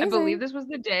outfit. Amazing. I believe this was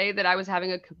the day that I was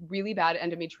having a really bad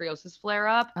endometriosis flare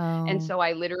up. Oh. And so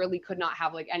I literally could not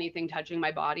have like anything touching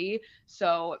my body.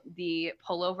 So the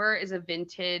pullover is a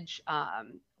vintage,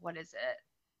 what is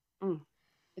it?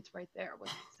 It's right there. What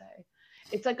did it say?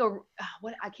 It's like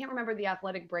I can't remember the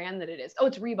athletic brand that it is. Oh,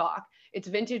 it's Reebok. It's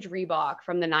vintage Reebok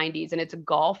from the 90s. And it's a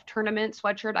golf tournament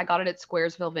sweatshirt. I got it at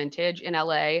Squaresville Vintage in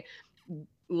LA.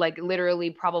 Like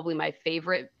literally probably my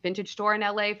favorite vintage store in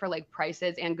LA for like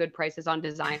prices, and good prices on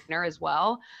designer as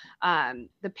well.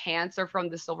 The pants are from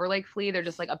the Silver Lake Flea. They're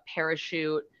just like a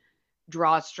parachute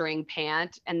drawstring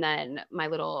pant. And then my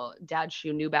little dad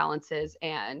shoe New Balances,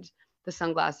 and the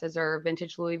sunglasses are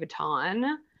vintage Louis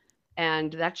Vuitton.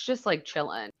 And that's just like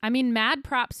chilling. I mean, mad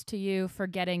props to you for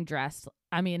getting dressed.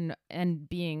 I mean, and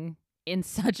being in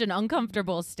such an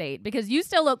uncomfortable state because you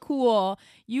still look cool.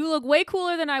 You look way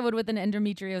cooler than I would with an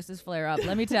endometriosis flare up,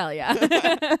 let me tell you.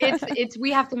 It's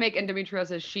we have to make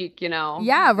endometriosis chic, you know.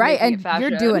 Yeah, right. And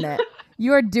you're doing it.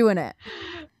 You're doing it.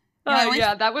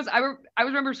 Yeah, that was I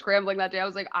remember scrambling that day. I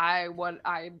was like, I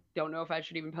don't know if I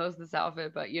should even post this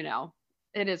outfit, but you know,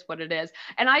 it is what it is.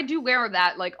 And I do wear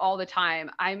that like all the time.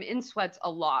 I'm in sweats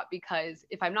a lot because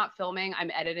if I'm not filming,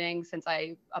 I'm editing since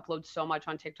I upload so much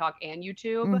on TikTok and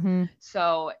YouTube. Mhm.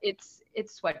 So it's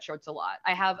sweatshirts a lot.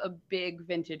 I have a big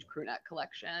vintage crew neck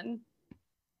collection.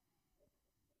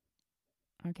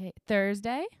 Okay,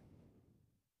 Thursday.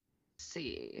 Let's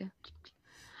see.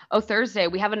 Oh, Thursday,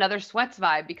 we have another sweats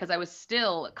vibe because I was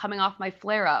still coming off my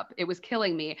flare up. It was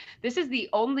killing me. This is the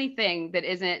only thing that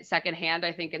isn't secondhand,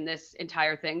 I think, in this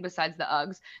entire thing besides the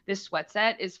Uggs. This sweat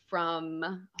set is from,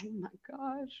 oh my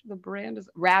gosh, the brand is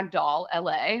Ragdoll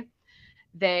LA.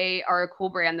 They are a cool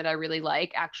brand that I really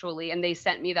like, actually. And they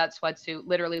sent me that sweatsuit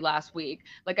literally last week.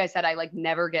 Like I said, I like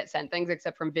never get sent things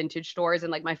except from vintage stores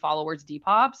and like my followers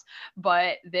Depops.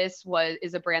 But this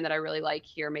is a brand that I really like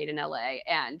here, made in LA.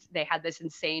 And they had this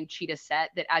insane cheetah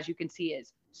set that, as you can see,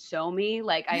 is so me.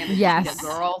 Like I am a cheetah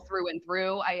girl through and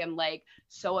through. I am like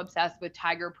so obsessed with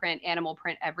tiger print, animal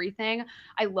print, everything.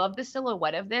 I love the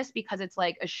silhouette of this because it's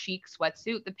like a chic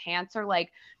sweatsuit. The pants are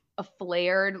like a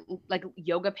flared like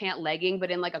yoga pant legging, but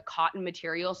in like a cotton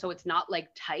material. So it's not like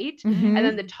tight. Mhm. And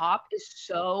then the top is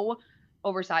so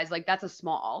oversized. Like that's a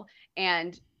small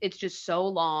and it's just so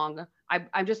long.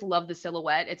 I just love the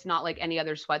silhouette. It's not like any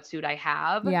other sweatsuit I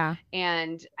have. Yeah.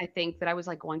 And I think that I was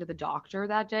like going to the doctor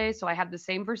that day. So I have the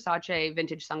same Versace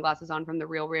vintage sunglasses on from the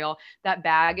Real Real. That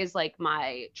bag is like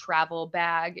my travel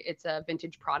bag. It's a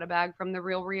vintage Prada bag from the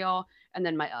Real Real. And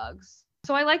then my Uggs.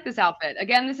 So I like this outfit.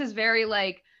 Again, this is very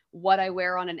like what I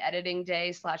wear on an editing day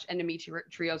 /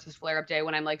 endometriosis flare up day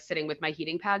when I'm like sitting with my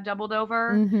heating pad doubled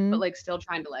over, Mhm. but like still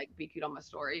trying to like be cute on my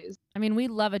stories. I mean, we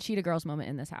love a cheetah girls moment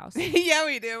in this house. Yeah,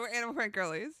 we do. We're animal print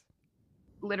girlies.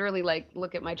 Literally, like,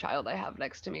 look at my child I have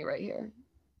next to me right here.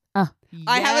 I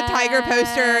have a tiger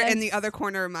poster in the other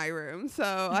corner of my room, so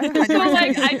I looked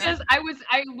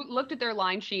at their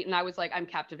line sheet and I was like, I'm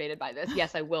captivated by this.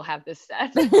 Yes, I will have this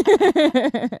set.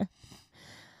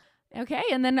 Okay,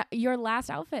 and then your last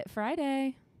outfit,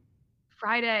 Friday.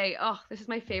 Oh, this is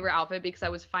my favorite outfit because I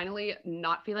was finally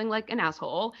not feeling like an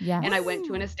asshole. Yeah. And I went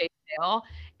to an estate sale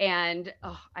and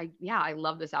I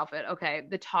love this outfit. Okay.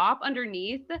 The top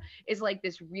underneath is like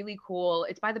this really cool,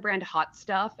 it's by the brand Hot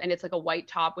Stuff. And it's like a white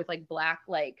top with like black,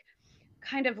 like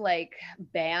kind of like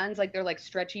bands, like they're like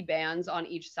stretchy bands on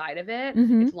each side of it.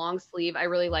 Mhm. It's long sleeve. I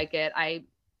really like it.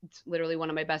 It's literally one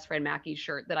of my best friend Mackie's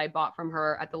shirt that I bought from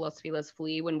her at the Los Feliz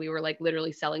Flea when we were like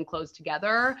literally selling clothes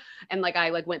together. And like I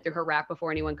like went through her rack before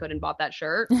anyone could and bought that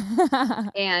shirt.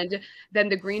 And then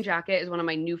the green jacket is one of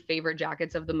my new favorite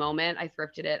jackets of the moment. I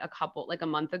thrifted it a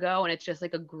month ago, and it's just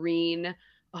like a green.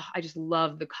 Oh, I just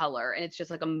love the color. And it's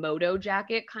just like a moto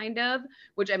jacket kind of,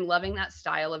 which I'm loving that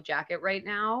style of jacket right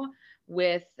now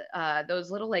with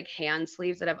those little like hand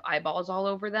sleeves that have eyeballs all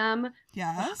over them.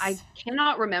 Yes. I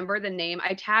cannot remember the name.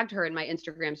 I tagged her in my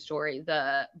Instagram story,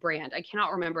 the brand. I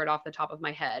cannot remember it off the top of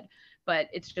my head, but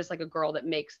it's just like a girl that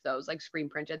makes those like screen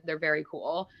printed. They're very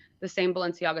cool. The same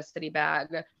Balenciaga city bag,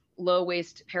 low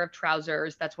waist pair of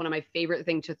trousers. That's one of my favorite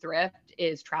things to thrift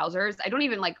is trousers. I don't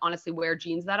even like honestly wear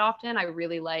jeans that often. I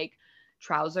really like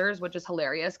trousers, which is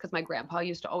hilarious because my grandpa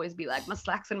used to always be like, my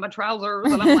slacks and my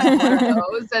trousers. And I'm like, what are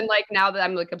those? And like now that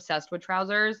I'm like obsessed with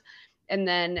trousers. And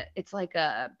then it's like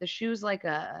the shoe's like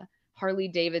a Harley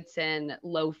Davidson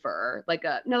loafer, like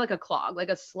a clog, like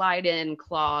a slide in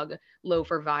clog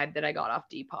loafer vibe that I got off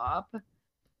Depop.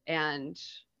 And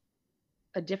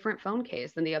a different phone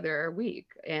case than the other week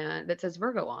and that says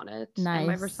Virgo on it. Nice. And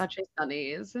my Versace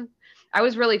sunnies. I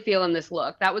was really feeling this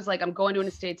look. That was like, I'm going to an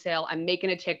estate sale. I'm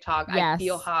making a TikTok. Yes. I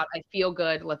feel hot. I feel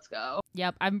good. Let's go.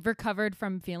 Yep. I'm recovered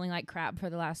from feeling like crap for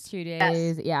the last 2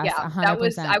 days. Yes, yeah.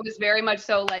 100%. I was very much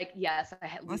so like, yes, I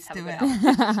at least have a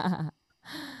good outfit.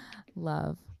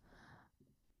 Love.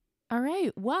 All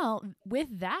right. Well, with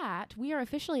that, we are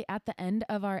officially at the end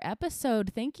of our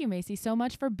episode. Thank you, Macy, so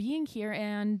much for being here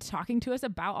and talking to us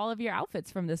about all of your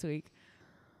outfits from this week.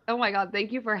 Oh my God.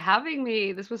 Thank you for having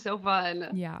me. This was so fun.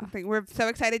 Yeah. I think we're so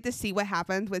excited to see what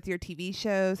happens with your TV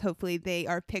shows. Hopefully they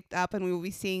are picked up and we will be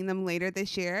seeing them later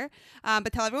this year.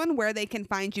 But tell everyone where they can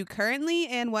find you currently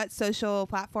and what social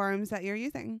platforms that you're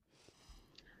using.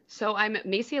 So I'm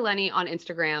Macy Eleni on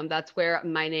Instagram. That's where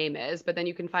my name is. But then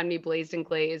you can find me blazed and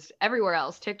glazed everywhere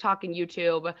else, TikTok and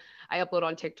YouTube. I upload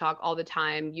on TikTok all the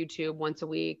time, YouTube once a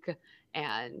week.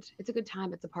 And it's a good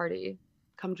time. It's a party.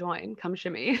 come join, come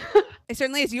shimmy. It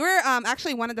certainly is. You were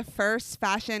actually one of the first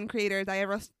fashion creators I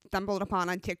ever stumbled upon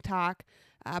on TikTok,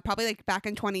 probably like back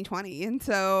in 2020. And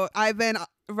so I've been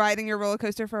riding your roller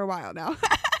coaster for a while now.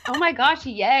 Oh my gosh,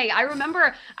 yay. I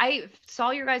remember I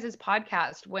saw your guys'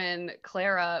 podcast when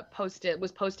Clara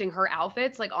was posting her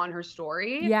outfits like on her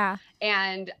story. Yeah.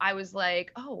 And I was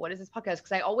like, oh, what is this podcast?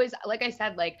 Because I always, like I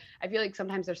said, like, I feel like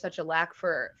sometimes there's such a lack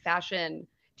for fashion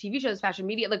TV shows, fashion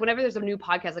media. Like whenever there's a new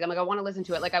podcast, like I'm like, I want to listen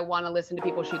to it. Like I want to listen to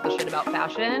people shoot the shit about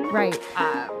fashion. Right.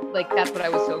 Like that's what I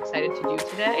was so excited to do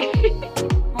today.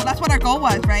 Well, that's what our goal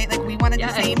was, right? Like we wanted the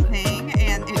same thing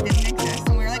and it didn't exist.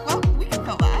 And we were like, well, we can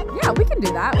fill that. Yeah, we can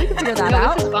do that. We can figure that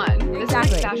out. This is fun. Exactly. This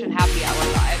is like fashion happy hour.